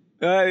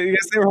 I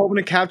guess they were hoping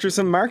to capture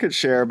some market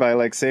share by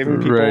like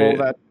saving people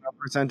that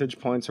percentage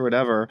points or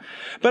whatever.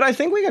 But I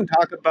think we can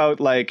talk about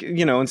like,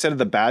 you know, instead of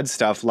the bad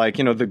stuff, like,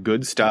 you know, the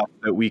good stuff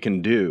that we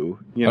can do,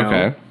 you know?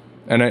 Okay.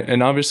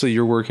 And obviously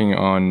you're working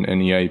on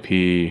an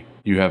EIP.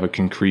 You have a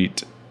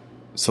concrete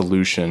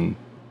solution,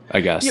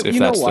 I guess, if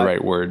that's the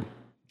right word.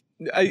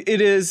 It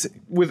is,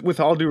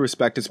 with all due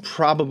respect, it's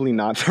probably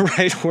not the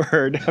right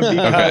word.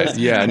 Okay.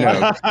 Yeah,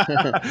 no.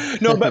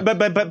 No,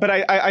 but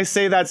I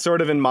say that sort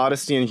of in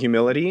modesty and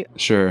humility.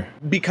 Sure.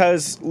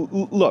 Because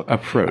look,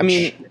 approach. I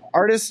mean,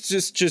 artists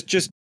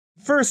just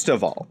first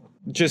of all,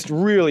 just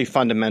really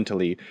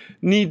fundamentally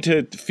need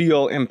to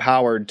feel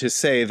empowered to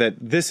say that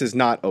this is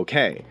not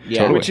okay.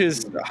 Yeah. Which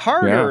is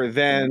harder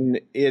than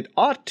it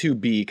ought to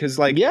be. Because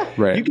like,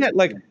 you get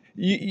like,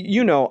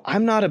 you know,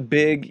 I'm not a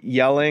big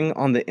yelling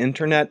on the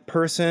internet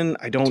person.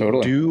 I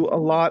don't do a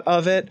lot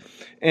of it.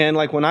 And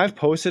like when I've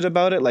posted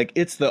about it, like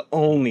it's the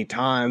only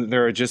time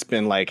there have just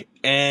been like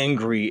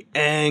angry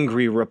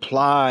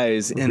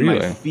replies in my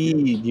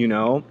feed, you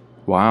know?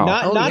 Wow.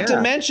 Not to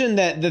mention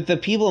that the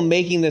people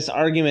making this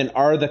argument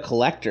are the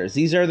collectors.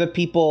 These are the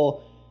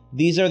people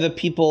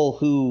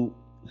who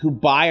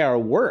buy our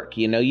work.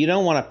 You know, you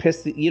don't want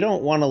to you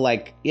don't want to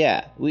like,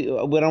 we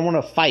don't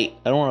want to fight.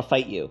 I don't want to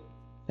fight you.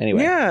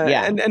 Anyway,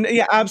 and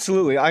yeah,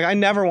 absolutely. I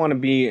never want to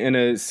be in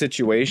a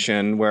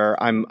situation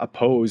where I'm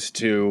opposed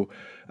to,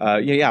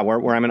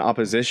 where I'm in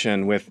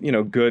opposition with, you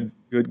know, good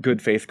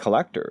faith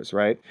collectors,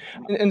 right?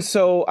 And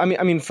so, I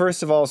mean,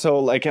 first of all, so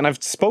like, and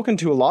I've spoken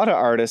to a lot of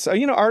artists,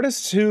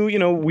 artists who, you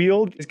know,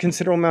 wield a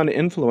considerable amount of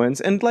influence,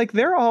 and like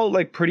they're all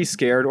like pretty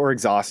scared or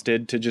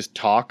exhausted to just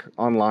talk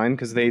online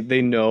because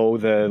they know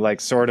the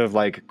like sort of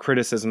like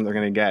criticism they're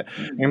going to get.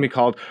 They're going to be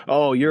called,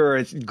 oh, you're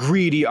a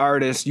greedy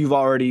artist, you've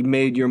already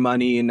made your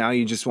money, and now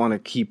you just want to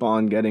keep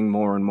on getting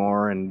more and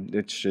more. And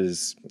it's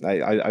just,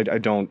 I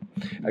don't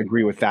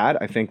agree with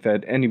that. I think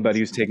that anybody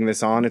who's taking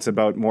this on, it's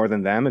about more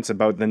than them. It's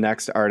about the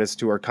next artists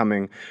who are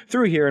coming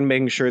through here and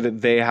making sure that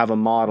they have a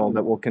model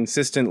that will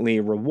consistently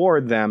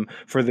reward them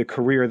for the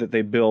career that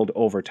they build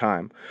over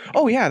time.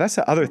 Oh yeah, that's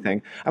the other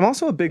thing. I'm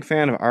also a big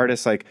fan of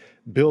artists like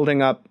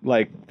building up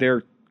like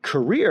their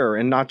career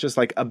and not just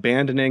like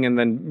abandoning and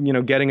then, you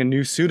know, getting a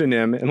new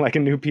pseudonym and like a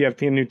new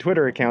PFP and new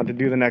Twitter account to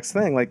do the next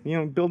thing. Like, you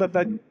know, build up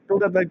that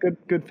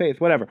good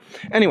faith, whatever.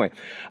 Anyway,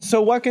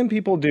 so what can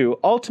people do?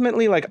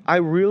 Ultimately, like I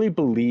really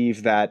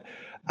believe that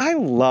I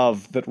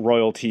love that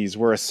royalties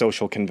were a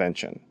social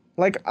convention.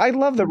 Like I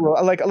love that,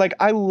 like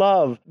I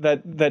love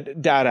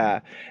that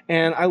Dada,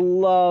 and I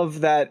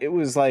love that it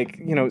was like,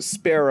 you know,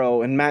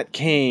 Sparrow and Matt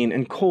Cain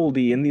and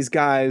Coldy and these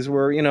guys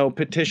were, you know,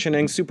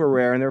 petitioning Super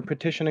Rare and they were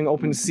petitioning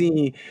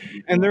OpenSea,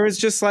 and there was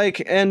just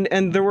like and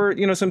there were,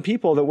 you know, some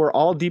people that we're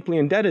all deeply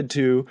indebted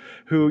to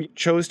who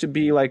chose to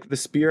be like the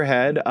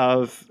spearhead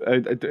of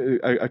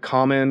a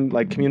common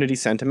like community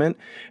sentiment,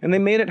 and they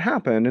made it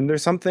happen. And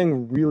there's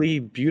something really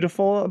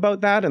beautiful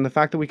about that, and the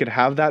fact that we could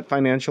have that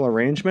financial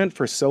arrangement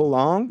for so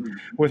long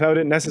without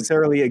it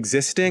necessarily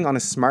existing on a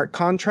smart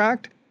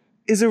contract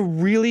is a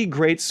really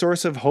great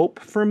source of hope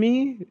for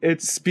me.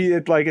 It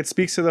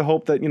speaks to the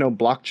hope that, you know,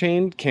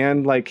 blockchain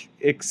can like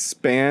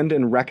expand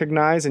and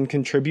recognize and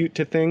contribute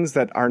to things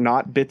that are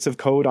not bits of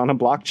code on a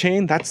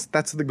blockchain.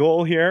 That's the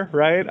goal here,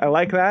 right? I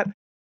like that.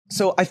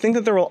 So I think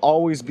that there will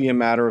always be a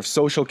matter of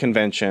social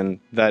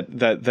convention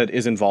that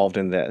is involved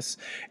in this.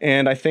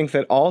 And I think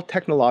that all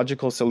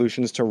technological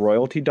solutions to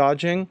royalty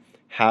dodging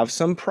have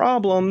some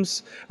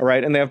problems, all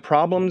right? And they have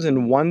problems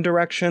in one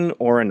direction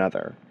or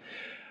another.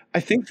 I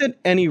think that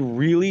any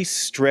really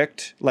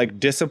strict, like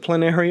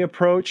disciplinary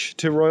approach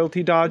to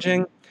royalty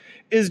dodging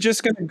is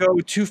just going to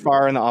go too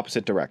far in the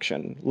opposite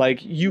direction.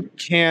 Like you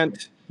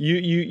can't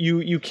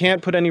You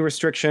can't put any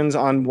restrictions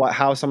on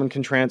how someone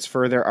can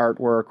transfer their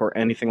artwork or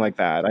anything like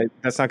that.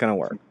 That's not going to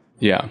work.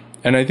 Yeah.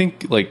 And I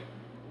think like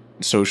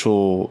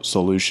social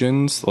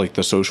solutions, like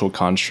the social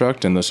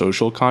construct and the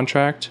social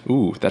contract.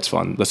 Ooh, that's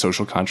fun. The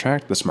social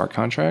contract, the smart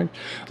contract.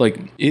 Like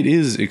it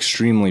is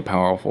extremely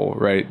powerful,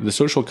 right? The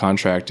social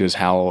contract is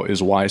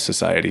why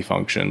society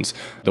functions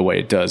the way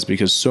it does,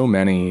 because so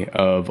many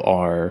of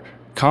our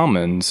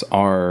commons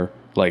are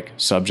like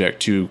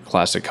subject to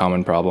classic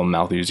common problem,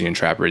 Malthusian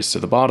trap race to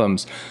the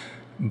bottoms,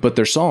 but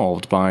they're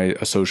solved by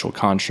a social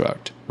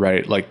construct,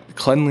 right? Like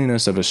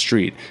cleanliness of a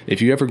street.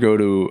 If you ever go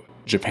to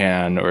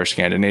Japan or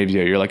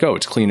Scandinavia, you're like, oh,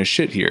 it's clean as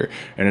shit here.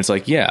 And it's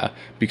like, yeah,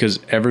 because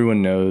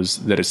everyone knows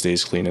that it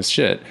stays clean as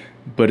shit.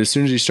 But as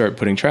soon as you start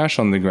putting trash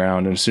on the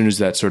ground, and as soon as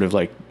that sort of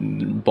like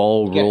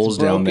ball rolls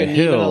down the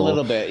hill, even a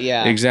little bit,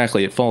 yeah,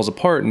 exactly, it falls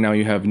apart. And now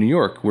you have New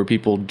York where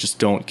people just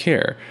don't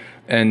care.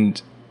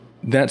 And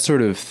that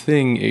sort of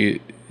thing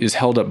is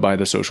held up by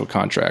the social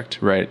contract,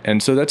 right?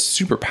 And so that's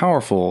super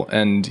powerful.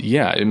 And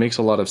yeah, it makes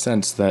a lot of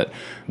sense that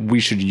we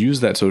should use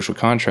that social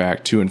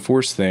contract to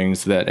enforce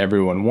things that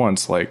everyone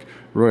wants, like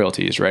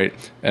royalties, right?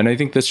 And I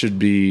think this should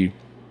be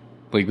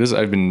like this.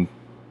 I've been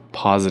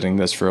positing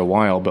this for a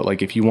while, but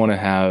like if you want to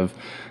have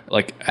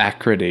like not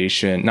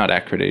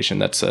accreditation,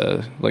 that's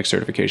like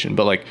certification,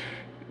 but like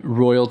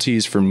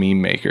royalties for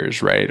meme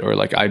makers, right? Or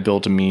like I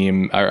built a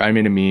meme, or I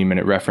made a meme and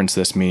it referenced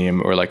this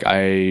meme, or like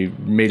I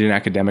made an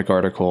academic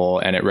article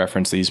and it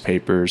referenced these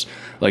papers.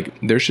 Like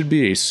there should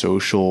be a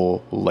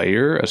social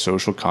layer, a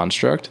social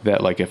construct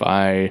that like if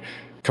I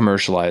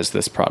commercialize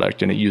this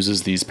product and it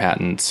uses these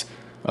patents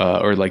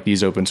or like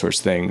these open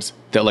source things,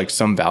 that like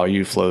some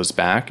value flows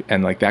back,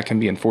 and like that can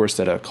be enforced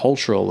at a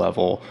cultural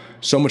level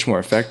so much more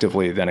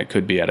effectively than it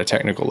could be at a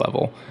technical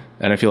level.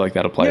 And I feel like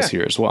that applies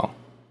here as well.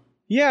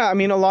 Yeah, I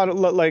mean, a lot of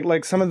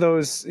like some of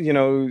those,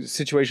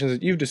 situations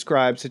that you've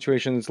described,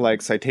 situations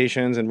like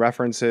citations and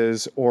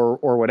references or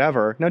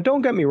whatever. Now,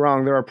 don't get me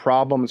wrong, there are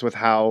problems with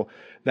how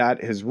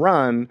that is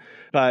run,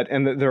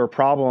 and there are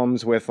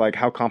problems with like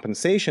how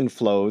compensation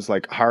flows,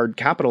 like hard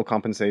capital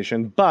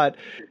compensation, but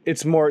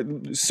it's more,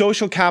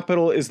 social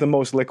capital is the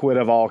most liquid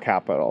of all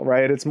capital,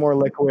 right? It's more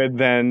liquid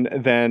than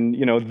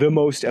the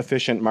most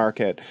efficient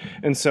market.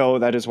 And so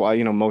that is why,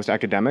 most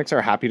academics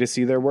are happy to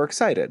see their work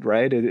cited,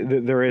 right?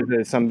 There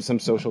is some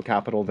social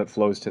capital that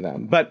flows to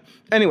them. But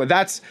anyway,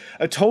 that's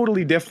a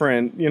totally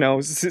different,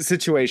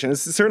 situation.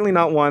 It's certainly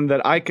not one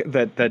that I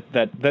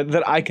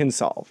can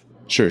solve.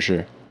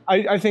 Sure.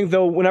 I think,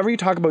 though, whenever you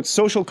talk about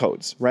social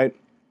codes, right?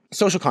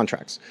 Social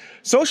contracts,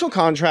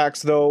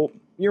 though,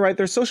 you're right,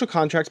 they're social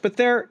contracts, but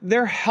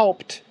they're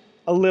helped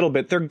a little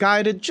bit. They're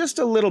guided just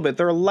a little bit.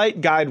 They're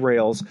light guide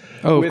rails.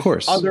 Oh, of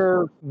course.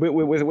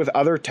 With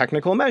other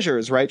technical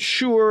measures, right?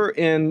 Sure,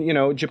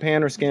 in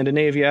Japan or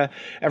Scandinavia,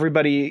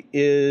 everybody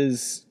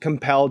is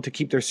compelled to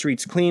keep their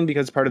streets clean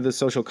because part of the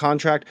social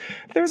contract.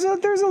 There's a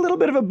little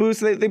bit of a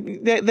boost.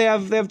 They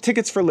have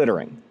tickets for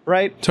littering,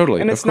 right?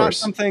 Totally, and it's of not course.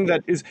 something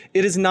that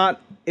is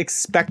not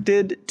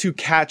expected to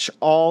catch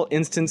all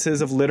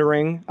instances of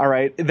littering. All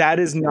right, that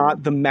is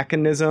not the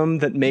mechanism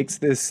that makes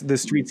the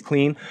streets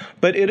clean,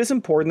 but it is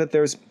important that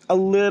there's a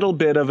little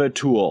bit of a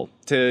tool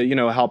to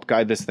help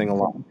guide this thing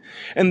along.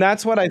 And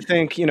that's what I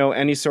think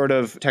any sort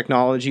of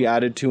technology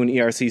added to an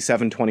ERC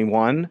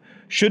 721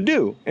 should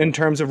do in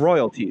terms of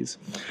royalties.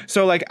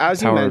 So like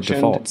as you mentioned,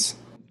 defaults.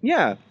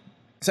 Yeah.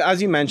 So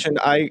as you mentioned,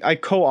 I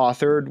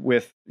co-authored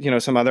with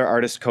some other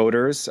artist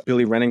coders,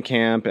 Billy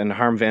Rennenkamp and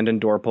Harm van den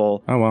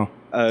Dorpel. Oh wow.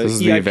 This is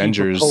the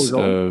Avengers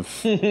proposal.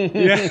 of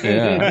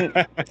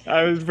yeah.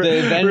 I was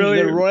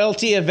the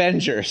royalty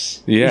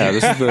Avengers. Yeah,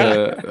 this is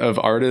of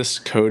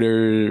artist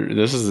coder.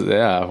 This is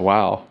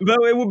wow.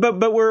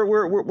 But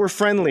we're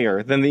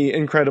friendlier than the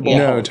Incredible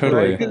Hulk. No,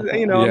 totally. Right?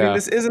 I mean,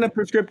 this isn't a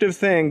prescriptive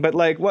thing, but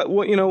like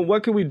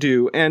what could we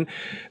do? And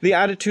the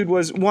attitude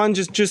was one,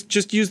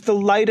 just use the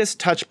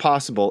lightest touch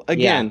possible.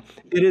 Again,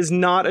 it is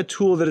not a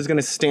tool that is going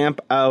to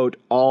stamp out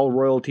all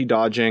royalty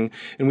dodging,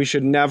 and we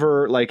should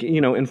never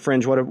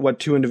infringe what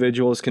two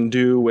individuals can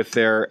do with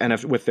their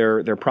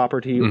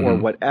property or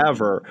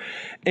whatever.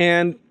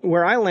 And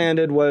where I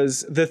landed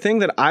was the thing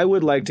that I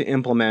would like to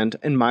implement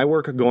in my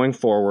work going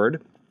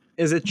forward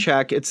is a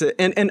check.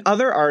 And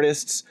other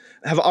artists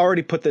have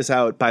already put this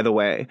out, by the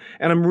way.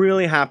 And I'm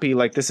really happy.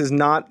 Like this is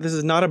not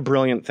a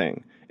brilliant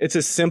thing. It's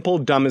a simple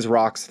dumb as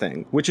rocks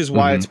thing, which is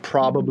why it's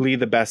probably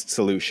the best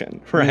solution,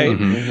 right?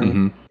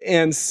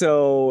 And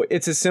so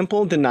it's a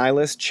simple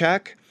denialist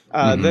check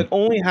that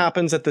only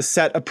happens at the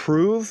set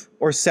approve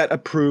or set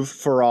approve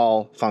for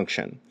all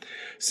function.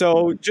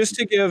 So just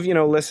to give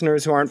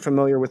listeners who aren't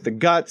familiar with the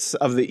guts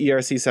of the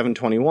ERC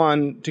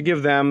 721, to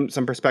give them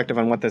some perspective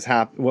on what this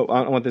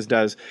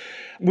does.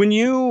 When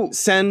you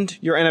send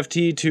your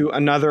NFT to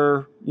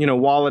another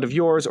wallet of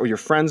yours or your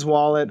friend's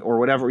wallet or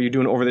whatever, you're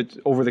doing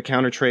over the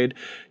counter trade,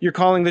 you're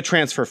calling the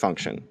transfer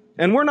function.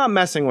 And we're not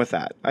messing with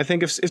that. I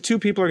think if two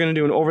people are going to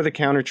do an over the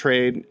counter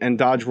trade and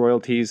dodge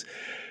royalties,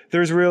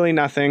 there's really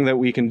nothing that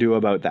we can do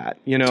about that.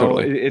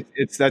 Totally.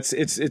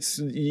 It's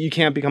you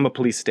can't become a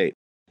police state.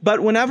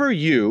 But whenever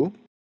you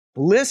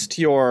list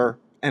your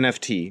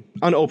NFT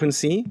on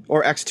OpenSea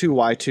or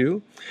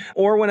X2Y2,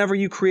 or whenever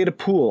you create a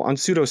pool on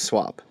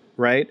SudoSwap,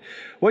 right?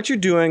 What you're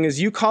doing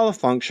is you call a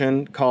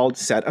function called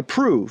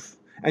setApprove,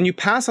 and you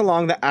pass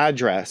along the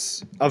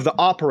address of the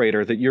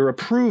operator that you're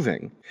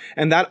approving.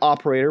 And that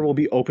operator will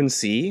be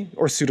OpenSea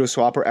or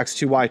SudoSwap or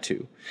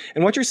X2Y2.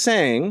 And what you're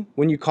saying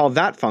when you call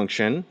that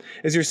function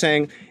is you're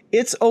saying,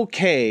 it's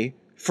okay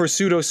for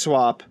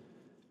SudoSwap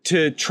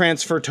to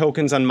transfer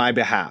tokens on my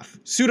behalf.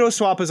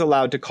 SudoSwap is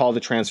allowed to call the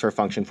transfer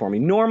function for me.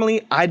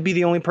 Normally, I'd be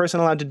the only person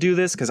allowed to do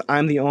this because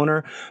I'm the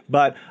owner,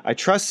 but I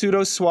trust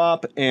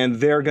SudoSwap and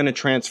they're going to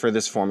transfer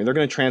this for me. They're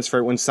going to transfer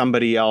it when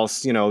somebody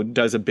else,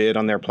 does a bid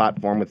on their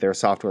platform with their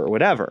software or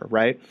whatever,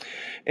 right?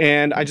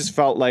 And I just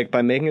felt like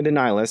by making a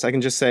deny list, I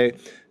can just say,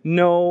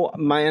 no,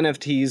 my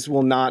NFTs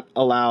will not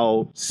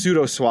allow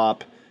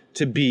SudoSwap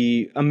to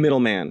be a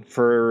middleman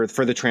for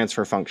the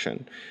transfer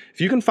function.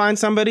 If you can find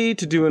somebody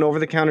to do an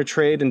over-the-counter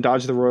trade and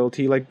dodge the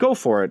royalty, like, go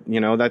for it.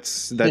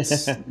 That's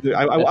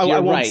I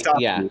won't stop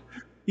you.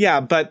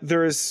 Yeah, but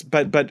there's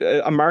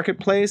a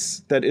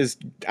marketplace that is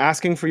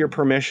asking for your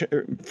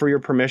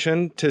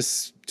permission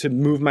to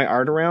move my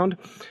art around.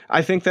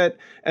 I think that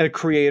a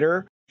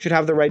creator should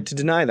have the right to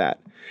deny that.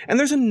 And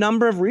there's a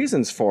number of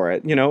reasons for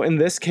it. In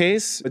this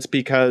case, it's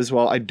because,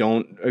 I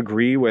don't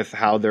agree with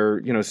how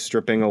they're,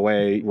 stripping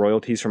away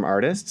royalties from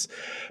artists.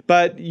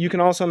 But you can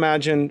also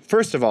imagine,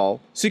 first of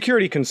all,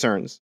 security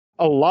concerns.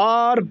 A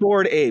lot of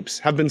Bored Apes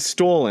have been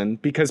stolen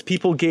because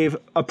people gave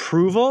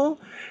approval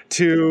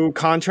to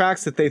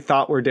contracts that they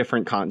thought were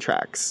different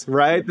contracts,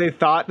 right? They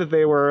thought that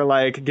they were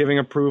like giving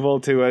approval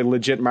to a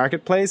legit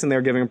marketplace and they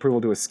were giving approval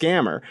to a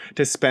scammer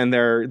to spend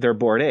their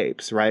Bored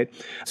Apes, right?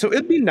 So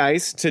it'd be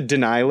nice to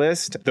deny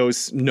list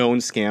those known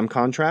scam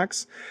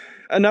contracts.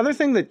 Another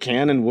thing that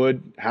can and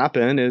would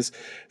happen is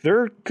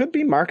there could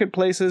be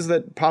marketplaces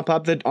that pop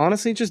up that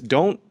honestly just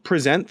don't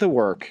present the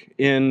work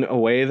in a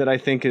way that I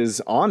think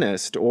is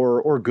honest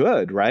or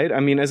good, right? I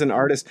mean, as an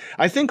artist,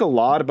 I think a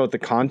lot about the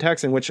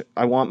context in which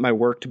I want my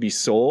work to be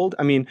sold.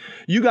 I mean,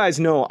 you guys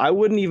know I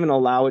wouldn't even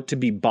allow it to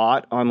be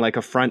bought on like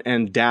a front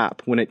end DApp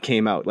when it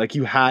came out. Like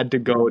you had to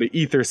go to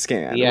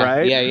Etherscan,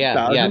 right?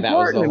 That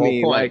was the whole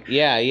point. Like,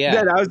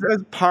 that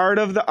was part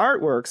of the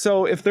artwork.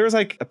 So if there's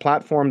like a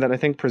platform that I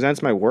think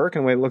presents my work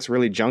in a way that looks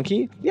really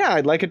junky,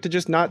 I'd like it to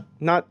just not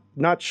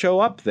show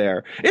up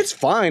there. It's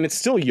fine. It's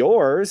still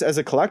yours as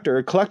a collector.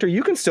 A collector,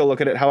 you can still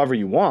look at it however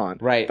you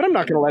want. Right. But I'm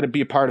not going to let it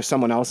be a part of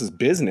someone else's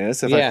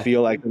business if I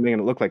feel like I'm making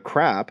it look like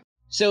crap.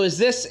 So is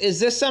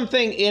this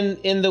something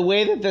in the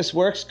way that this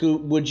works?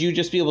 Would you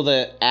just be able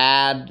to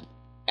add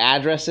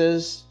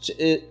addresses?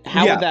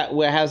 How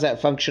does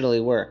that functionally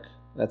work?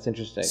 That's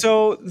interesting.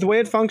 So the way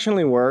it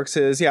functionally works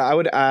is, I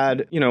would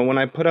add, when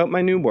I put out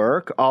my new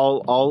work,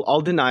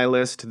 I'll deny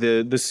list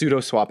the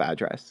SudoSwap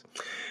address.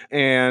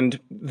 And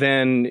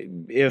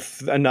then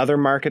if another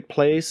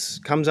marketplace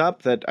comes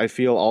up that I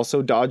feel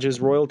also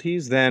dodges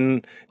royalties,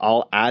 then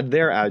I'll add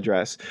their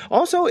address.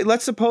 Also,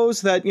 let's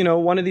suppose that,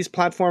 one of these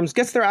platforms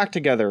gets their act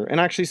together and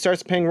actually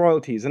starts paying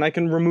royalties, and I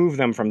can remove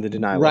them from the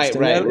deny list.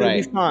 It'll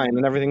be fine,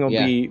 and everything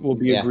will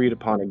be agreed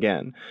upon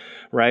again.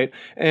 Right.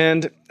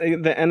 And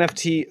the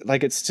NFT,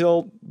 like, it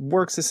still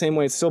works the same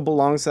way. It still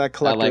belongs to that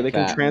collector. They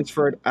can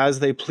transfer it as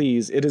they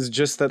please. It is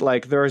just that,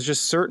 like, there is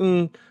just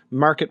certain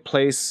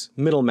marketplace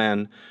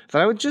middlemen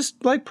that I would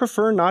just like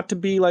prefer not to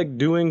be like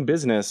doing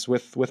business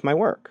with my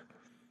work.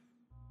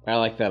 I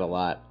like that a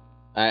lot.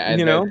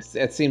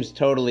 It seems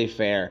totally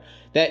fair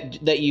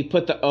that you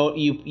put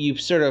you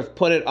sort of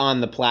put it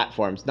on the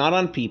platforms, not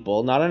on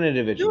people, not on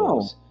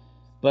individuals. No.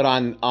 But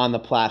on the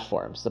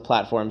platforms. The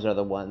platforms are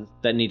the ones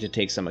that need to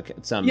take some.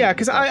 Yeah,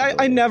 because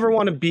I never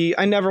want to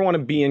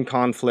be in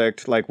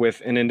conflict like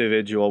with an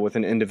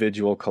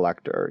individual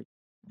collector.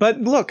 But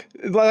look,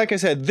 like I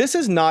said, this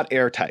is not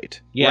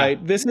airtight,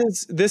 right? This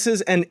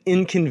is an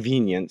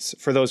inconvenience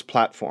for those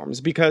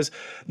platforms, because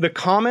the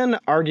common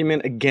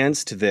argument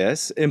against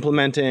this,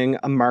 implementing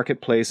a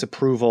marketplace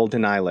approval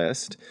deny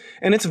list,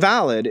 and it's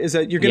valid, is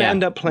that you're going to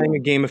end up playing a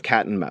game of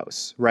cat and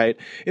mouse, right?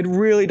 It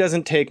really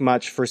doesn't take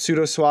much for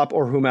SudoSwap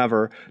or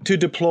whomever to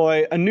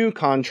deploy a new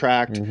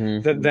contract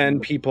that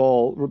then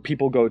people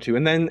go to,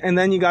 and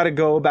then you got to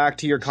go back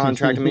to your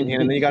contract and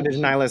maintain, and then you got to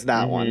deny list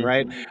that one,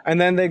 right?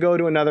 And then they go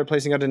to another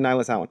place and you got to deny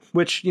list that one.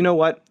 Which, you know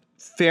what?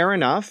 Fair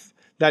enough.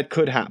 That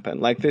could happen.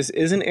 Like, this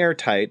isn't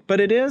airtight, but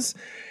it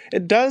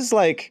does,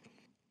 like,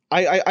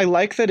 I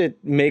like that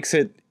it makes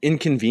it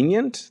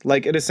inconvenient.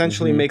 Like, it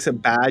essentially makes a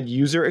bad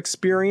user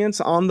experience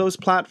on those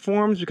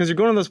platforms, because you're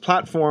going on those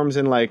platforms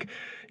and, like,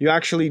 you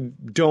actually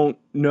don't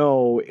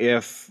know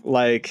if,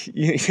 like,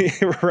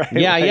 right?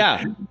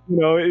 Yeah. You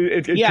know,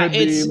 it could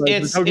be,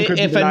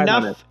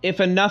 like, if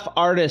enough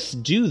artists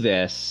do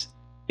this,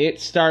 it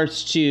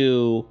starts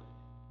to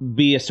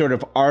be a sort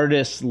of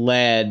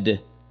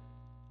artist-led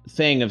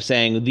thing of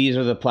saying, these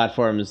are the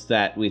platforms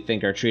that we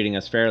think are treating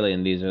us fairly,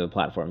 and these are the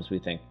platforms we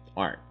think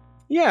aren't.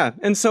 Yeah,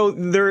 and so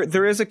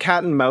there is a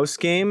cat and mouse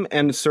game,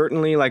 and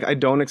certainly like I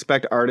don't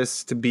expect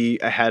artists to be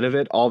ahead of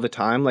it all the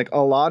time. Like a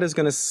lot is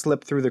going to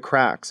slip through the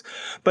cracks,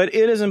 but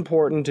it is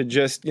important to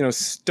just,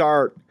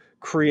 start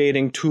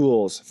creating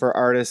tools for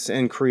artists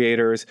and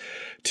creators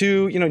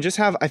to, just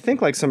have, I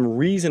think, like some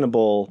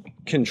reasonable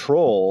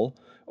control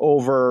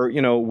over,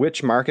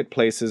 which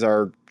marketplaces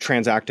are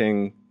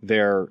transacting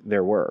their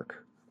work.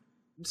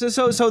 So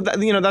that's what I've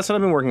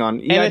been working on.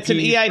 EIP, and it's an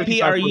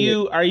EIP.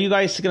 Are you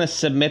guys going to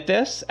submit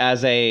this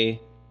as a?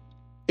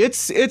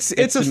 It's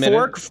a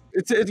fork.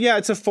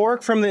 It's a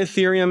fork from the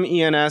Ethereum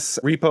ENS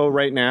repo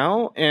right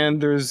now,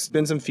 and there's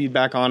been some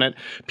feedback on it.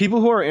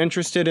 People who are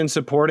interested in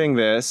supporting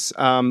this,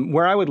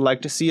 where I would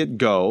like to see it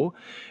go,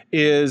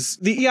 is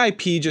the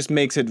EIP just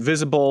makes it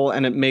visible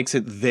and it makes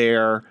it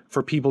there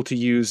for people to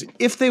use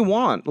if they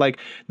want. Like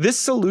this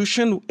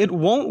solution, it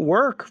won't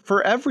work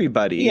for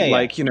everybody. Yeah.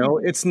 Like,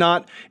 it's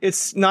not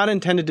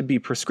intended to be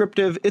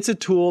prescriptive. It's a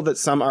tool that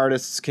some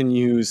artists can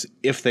use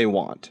if they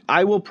want.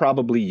 I will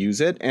probably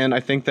use it, and I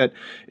think that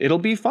it'll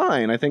be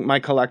fine. I think my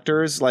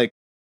collectors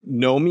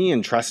know me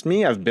and trust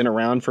me. I've been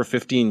around for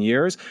 15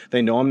 years.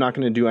 They know I'm not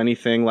going to do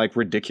anything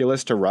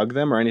ridiculous to rug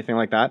them or anything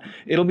like that.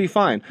 It'll be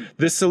fine.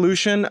 The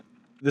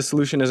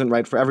solution isn't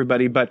right for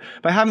everybody, but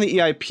by having the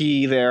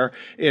EIP there,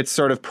 it's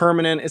sort of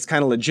permanent. It's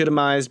kind of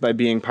legitimized by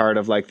being part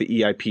of the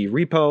EIP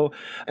repo.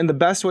 And the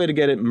best way to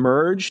get it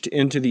merged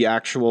into the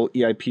actual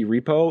EIP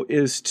repo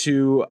is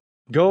to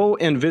go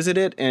and visit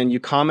it, and you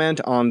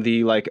comment on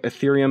the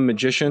Ethereum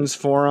Magicians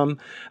forum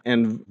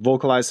and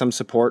vocalize some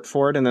support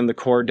for it. And then the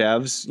core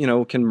devs,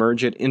 can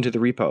merge it into the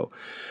repo.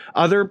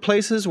 Other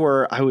places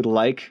where I would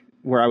like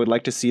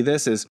to see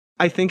this is,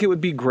 I think it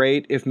would be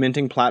great if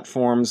minting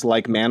platforms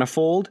like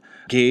Manifold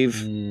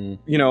gave,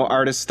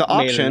 artists the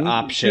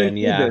option.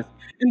 Yeah.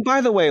 And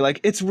by the way,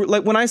 it's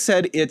when I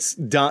said it's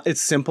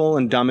simple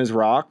and dumb as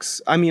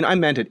rocks, I mean, I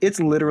meant it. It's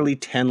literally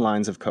 10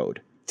 lines of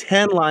code.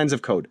 10 lines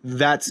of code.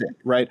 That's it,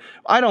 right?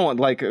 I don't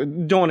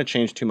want to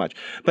change too much.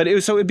 But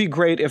it'd be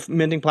great if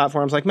minting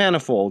platforms like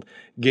Manifold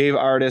gave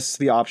artists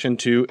the option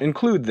to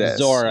include this.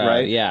 Zora,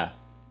 right? yeah.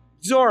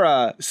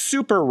 Zora,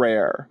 Super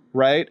Rare,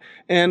 right?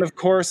 And of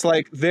course,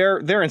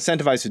 they're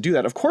incentivized to do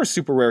that. Of course,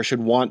 Super Rare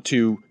should want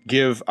to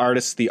give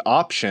artists the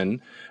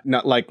option,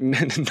 not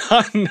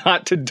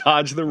to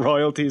dodge the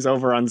royalties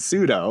over on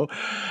Pseudo,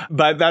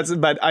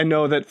 but I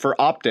know that for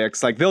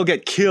optics, they'll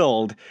get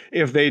killed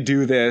if they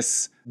do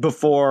this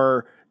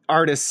before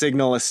artists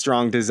signal a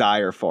strong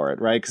desire for it,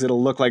 right? Because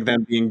it'll look like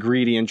them being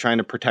greedy and trying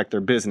to protect their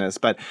business.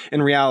 But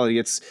in reality,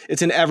 it's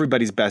in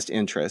everybody's best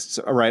interests,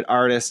 right?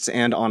 Artists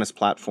and honest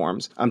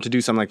platforms to do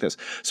something like this.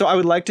 So I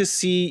would like to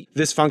see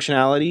this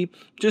functionality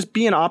just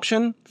be an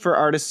option for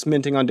artists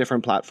minting on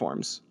different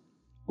platforms.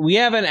 We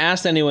haven't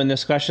asked anyone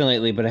this question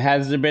lately, but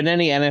has there been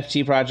any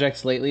NFT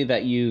projects lately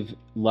that you've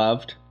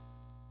loved,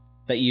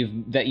 that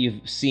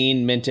you've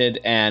seen minted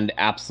and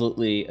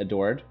absolutely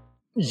adored?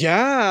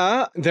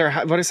 Yeah,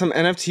 what are some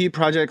NFT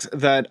projects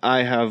that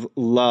I have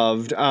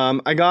loved?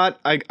 I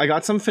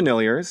got some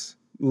familiars.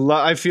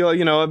 I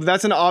feel,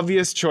 that's an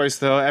obvious choice,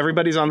 though.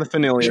 Everybody's on the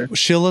familiar.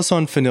 Shill us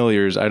on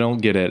familiars. I don't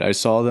get it. I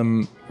saw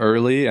them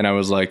early, and I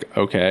was like,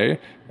 okay.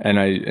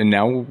 And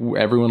now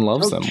everyone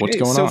loves them. What's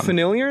going on? So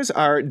familiars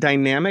are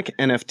dynamic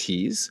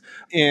NFTs,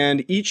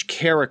 and each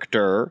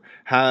character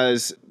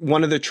has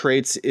one of the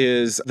traits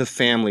is the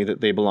family that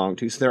they belong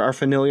to. So there are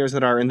familiars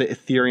that are in the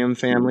Ethereum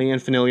family,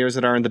 and familiars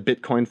that are in the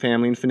Bitcoin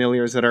family, and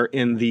familiars that are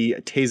in the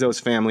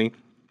Tezos family.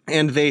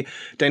 And they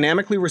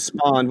dynamically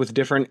respond with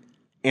different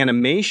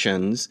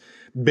animations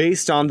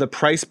based on the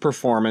price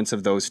performance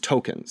of those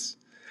tokens.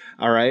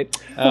 All right.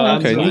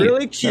 Okay. So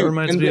really cute. That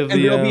reminds me of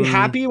they'll be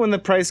happy when the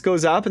price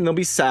goes up, and they'll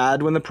be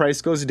sad when the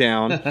price goes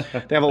down.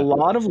 They have a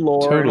lot of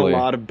lore and a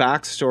lot of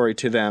backstory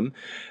to them.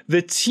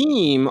 The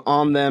team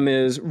on them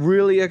is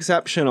really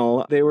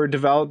exceptional. They were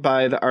developed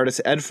by the artist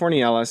Ed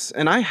Fornielis,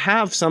 and I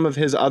have some of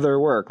his other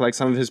work,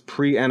 some of his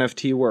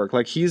pre-NFT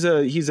work. He's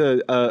a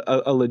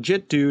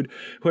legit dude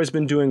who has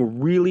been doing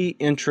really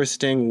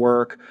interesting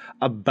work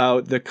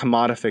about the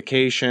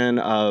commodification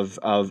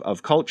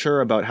of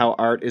culture, about how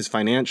art is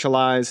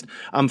financialized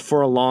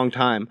for a long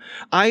time.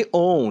 I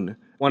own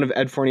one of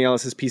Ed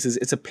Fornielis' pieces.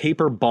 It's a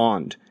paper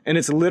bond. And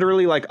it's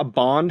literally a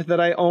bond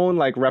that I own,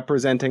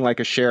 representing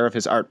a share of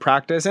his art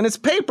practice. And it's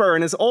paper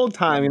and it's old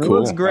time and Cool. It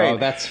looks great. Oh,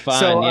 that's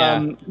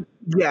fun.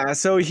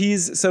 So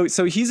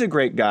he's a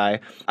great guy.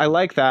 I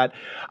like that.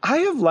 I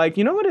have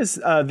what is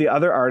the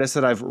other artist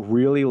that I've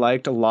really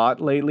liked a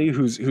lot lately,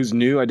 who's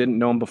new. I didn't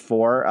know him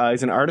before.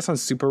 He's an artist on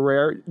Super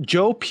Rare,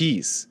 Joe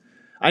Peace.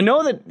 I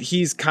know that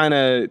he's kind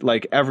of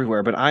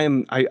everywhere, but I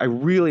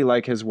really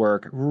like his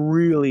work.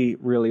 Really,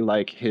 really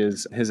like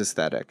his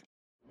aesthetic.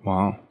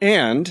 Wow.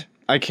 And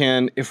I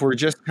can, if we're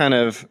just kind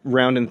of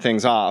rounding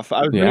things off,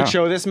 I was going to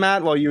show this,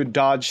 Matt, while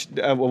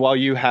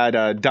you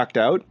had ducked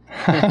out.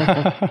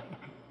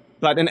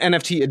 But an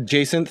NFT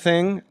adjacent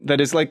thing that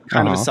is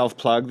kind of a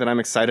self-plug that I'm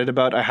excited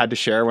about. I had to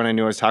share when I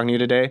knew I was talking to you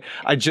today.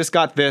 I just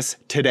got this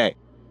today.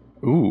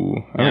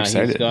 Ooh, I'm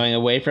excited. He's going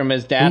away from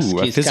his desk. Ooh,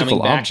 he's coming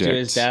back to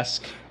his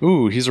desk.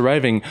 Ooh, he's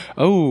arriving.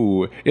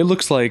 Oh, it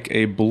looks like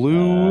a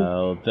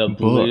blue the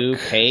blue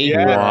paper.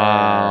 Yeah.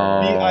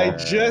 Wow. I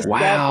just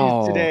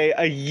got these today.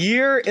 A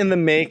year in the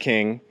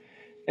making,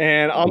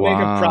 and I'll make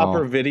a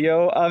proper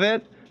video of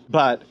it.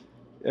 But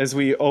as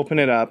we open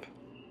it up,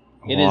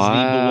 it is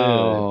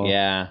the blue.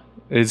 Yeah.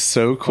 It's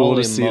so cool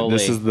Holy to see. moly.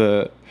 This is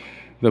the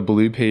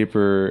blue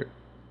paper.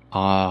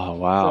 Ah,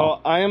 wow.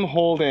 So I am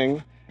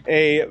holding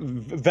a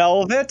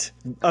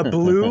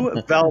blue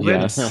velvet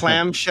Yes.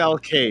 clamshell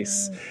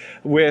case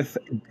with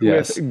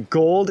Yes.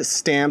 gold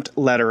stamped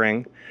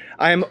lettering.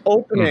 I am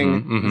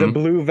opening the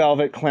blue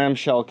velvet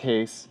clamshell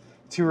case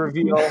to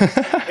reveal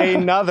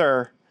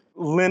another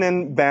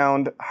linen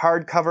bound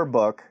hardcover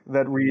book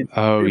that reads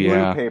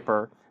blue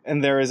paper,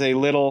 and there is a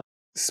little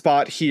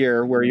spot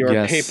here where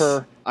your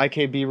paper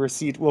IKB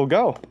receipt will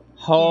go.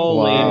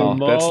 Holy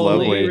moly. That's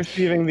lovely. We'll be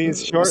receiving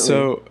these shortly.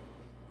 So,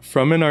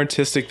 from an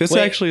artistic, this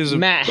actually is a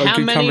Matt, good how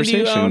many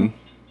conversation. do you own?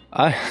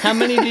 How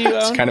many do you own?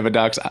 It's kind of a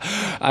dox.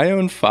 I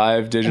own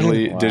 5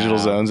 digital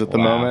zones at the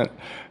moment.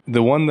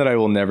 The one that I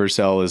will never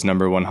sell is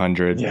number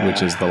 100,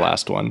 which is the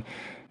last one.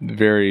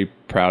 Very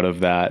proud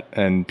of that,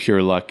 and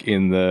pure luck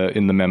in the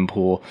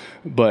mempool.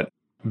 But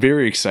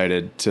very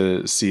excited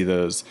to see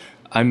those.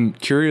 I'm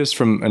curious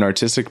from an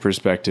artistic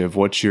perspective,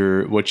 what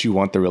you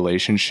want the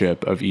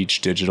relationship of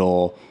each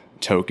digital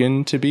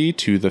token to be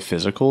to the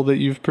physical that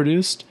you've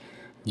produced.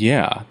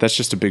 Yeah, that's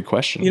just a big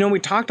question. You know, we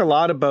talked a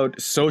lot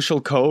about social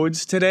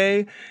codes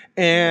today,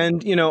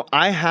 and you know,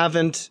 I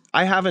haven't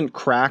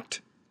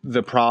cracked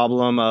the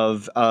problem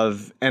of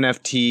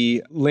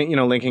NFT,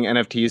 linking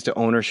NFTs to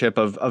ownership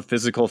of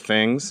physical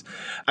things.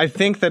 I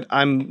think that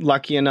I'm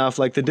lucky enough,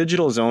 like the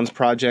Digital Zones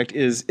project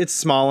it's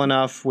small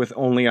enough with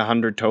only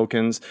 100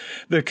 tokens.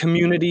 The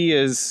community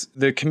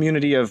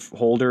of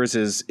holders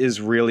is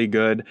really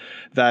good,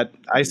 that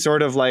I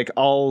sort of like,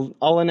 I'll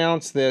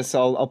announce this,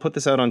 I'll put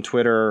this out on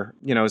Twitter,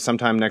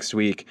 sometime next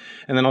week,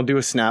 and then I'll do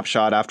a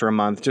snapshot after a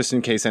month, just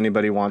in case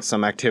anybody wants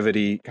some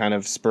activity kind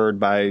of spurred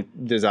by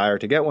desire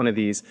to get one of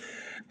these.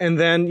 And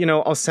then,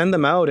 I'll send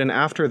them out. And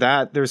after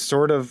that, there's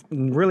sort of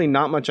really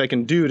not much I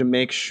can do to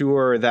make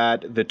sure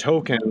that the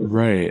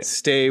tokens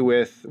stay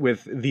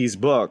with these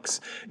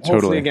books. Totally.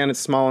 Hopefully, again, it's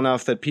small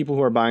enough that people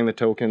who are buying the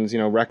tokens,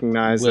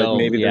 recognize that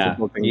maybe there's a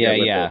book they can get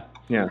with it.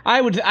 Yeah.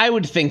 I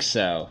would think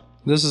so.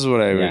 This is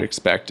what I would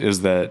expect,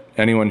 is that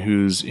anyone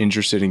who's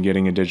interested in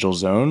getting a digital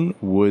zone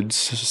would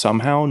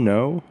somehow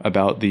know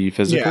about the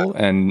physical.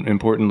 Yeah. And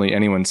importantly,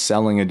 anyone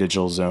selling a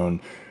digital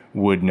zone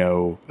would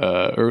know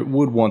or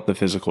would want the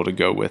physical to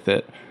go with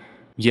it.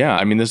 Yeah,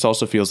 I mean, this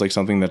also feels like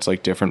something that's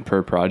like different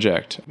per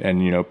project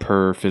and,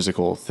 per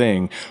physical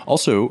thing.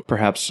 Also,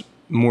 perhaps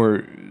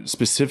more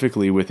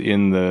specifically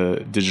within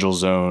the Digital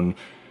Zone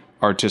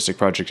artistic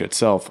project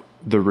itself,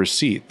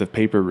 the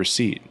paper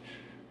receipt,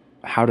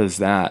 how does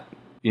that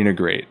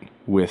integrate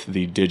with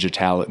the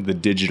digital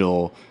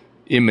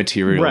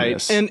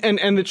immaterialness? Right.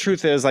 And the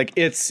truth is, like,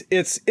 it's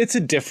a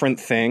different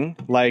thing.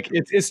 Like,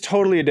 it's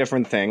totally a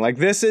different thing. Like,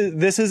 this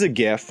is a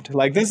gift.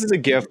 Like, this is a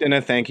gift and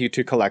a thank you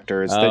to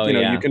collectors that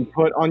you can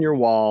put on your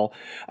wall.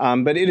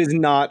 But it is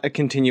not a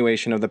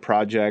continuation of the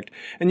project.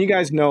 And you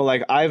guys know,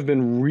 like, I've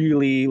been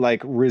really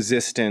like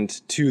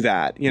resistant to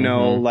that.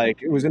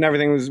 Like, it was when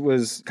everything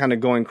was kind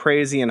of going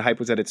crazy and hype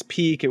was at its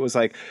peak. It was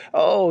like,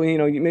 oh,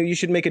 maybe you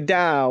should make a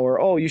DAO,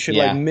 or you should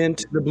like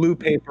mint the blue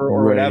paper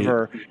or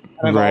whatever.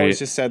 And I've always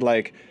just said,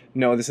 like,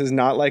 no, this is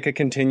not like a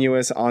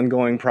continuous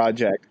ongoing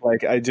project.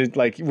 Like, I did,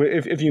 like,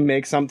 if you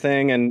make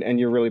something and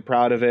you're really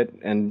proud of it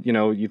and,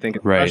 you think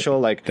it's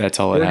special, like, that's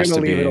all it has to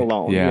be. We're going to leave it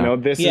alone. Yeah.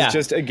 This is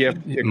just a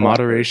gift.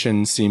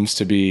 Moderation seems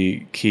to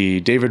be key.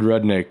 David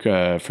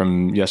Rudnick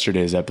from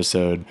yesterday's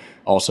episode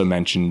also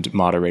mentioned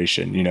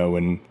moderation.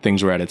 When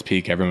things were at its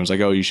peak, everyone was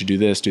like, oh, you should do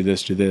this, do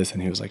this, do this.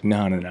 And he was like,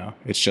 no.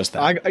 It's just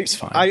that. It's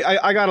fine.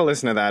 I got to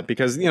listen to that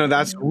because,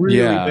 that's really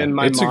been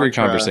my mantra. It's a great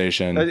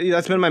conversation.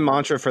 That's been my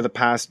mantra for the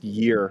past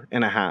year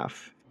and a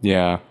half.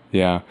 Yeah.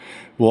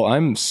 Well,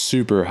 I'm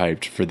super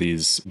hyped for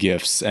these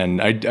gifts,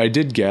 and I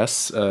did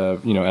guess,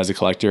 as a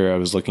collector, I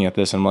was looking at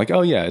this and I'm like,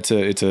 oh yeah, it's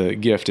a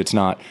gift. It's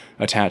not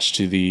attached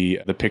to the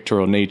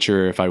pictorial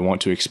nature. If I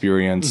want to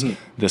experience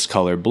this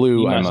color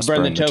blue, I must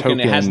burn the token.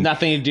 It has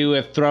nothing to do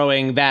with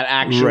throwing that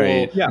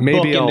actual book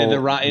Maybe into I'll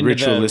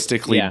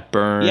ritualistically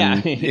burn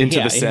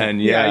into the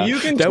Sen. Yeah, you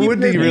can. That would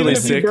be really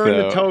sick, though. Burn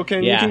the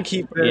token. You can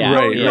keep it.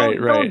 Right.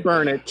 Don't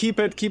burn it. Keep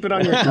it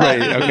on your.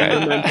 Right. Okay.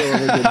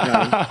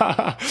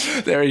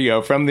 There you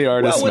go. From the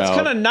artist. Well, what's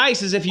kind of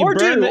nice is if you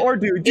do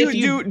what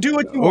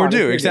you want.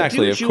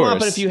 Exactly. Do what you want,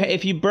 but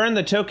if you burn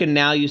the token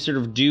now, you sort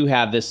of do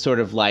have this sort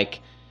of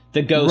like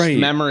the ghost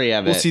memory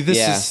of it. Well, see, this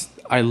is,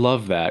 I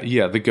love that.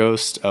 Yeah, the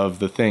ghost of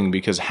the thing,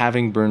 because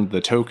having burned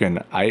the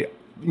token, I,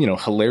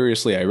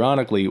 hilariously,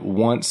 ironically,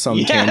 want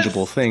some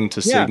tangible thing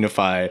to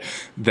signify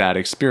that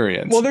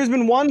experience. Well, there's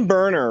been one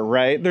burner,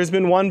 right?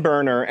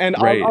 And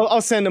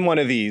I'll send him one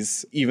of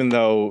these, even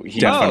though he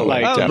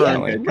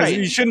definitely. Because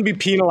you shouldn't be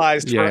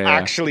penalized for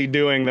actually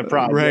doing the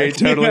project. Right,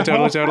 totally.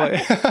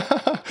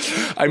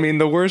 I mean,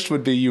 the worst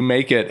would be you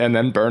make it and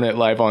then burn it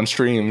live on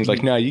stream. He's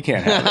like, no, you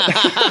can't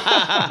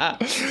have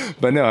it.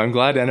 But no, I'm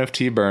glad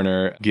NFT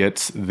Burner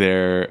gets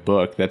their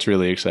book. That's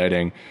really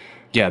exciting.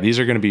 Yeah, these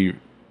are going to be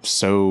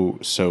so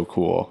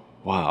cool.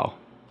 Wow.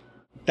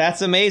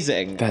 That's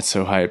amazing. That's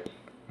so hype.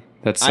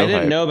 That's so I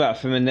didn't hype. know about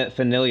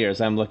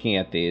familiars. I'm looking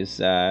at these.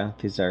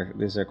 These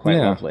are quite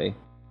lovely.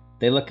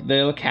 They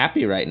look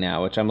happy right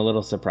now, which I'm a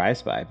little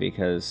surprised by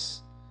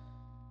because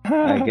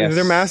I guess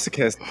they're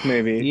masochists.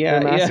 Maybe. Yeah.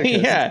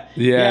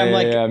 I'm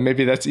like,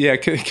 maybe that's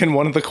Can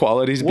one of the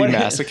qualities be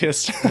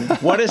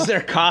masochist? What is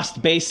their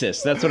cost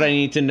basis? That's what I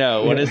need to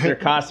know. What is their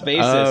cost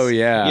basis? Oh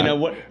yeah. You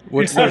know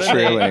what's their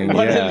trailing?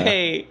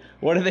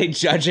 What are they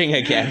judging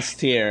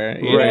against here?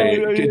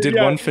 Right. Did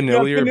one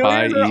familiar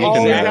buy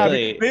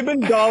Exactly. They've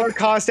been dollar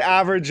cost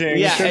averaging.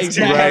 Yeah,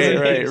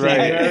 exactly.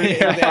 Right.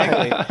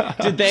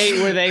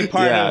 Exactly. Were they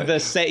part of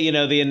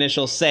the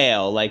initial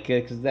sale? Like,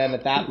 because then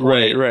at that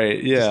point,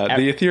 right. Yeah,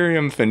 the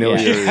Ethereum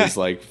familiar is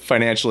like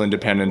financial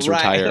independence,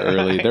 retire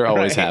early. They're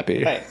always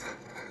happy. Right.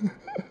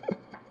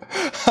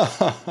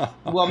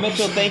 Well,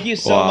 Mitchell, thank you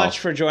so much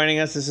for joining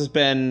us. This has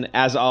been,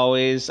 as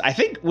always, I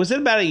think, was it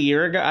about a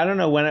year ago? I don't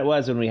know when it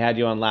was when we had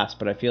you on last,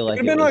 but I feel like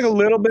it's been like a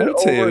little bit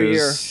over a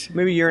year,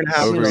 maybe a year and a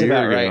half. Over a year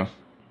about ago. Right.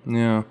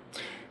 Yeah.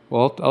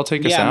 Well, I'll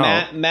take us out.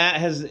 Yeah, Matt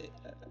has.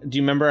 Do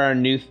you remember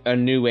a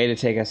new way to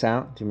take us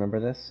out? Do you remember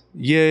this?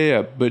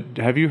 Yeah. But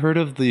have you heard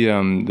of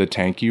the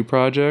Thank You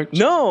project?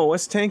 No.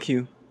 What's Thank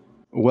You?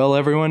 Well,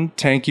 everyone,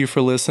 thank you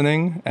for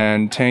listening,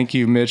 and thank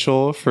you,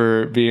 Mitchell,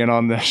 for being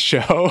on the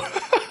show.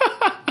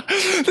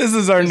 This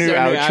is our new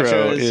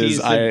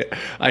outro.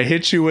 I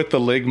hit you with the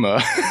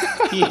ligma.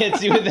 He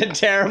hits you with a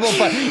terrible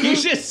fun. You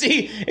should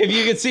see, if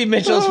you could see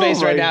Mitchell's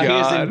face right now, God.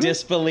 He is in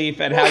disbelief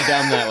at how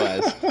dumb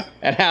that was.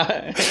 At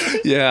how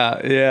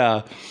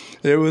Yeah.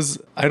 It was.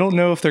 I don't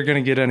know if they're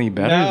going to get any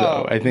better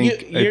though. I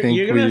think you're going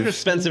to have to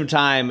spend some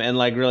time and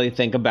like really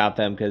think about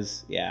them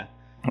because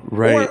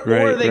Right.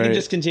 Or they can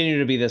just continue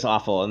to be this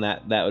awful, and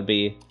that would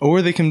be.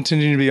 Or they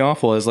continue to be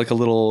awful as like a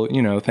little,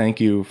 a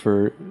thank you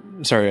for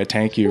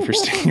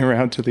sticking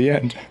around to the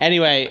end.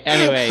 Anyway,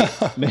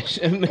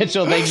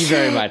 Mitchell, thank you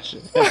very much.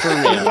 For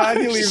real. I'm glad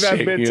you leave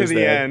that bit to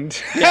the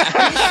end.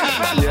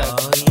 Yeah.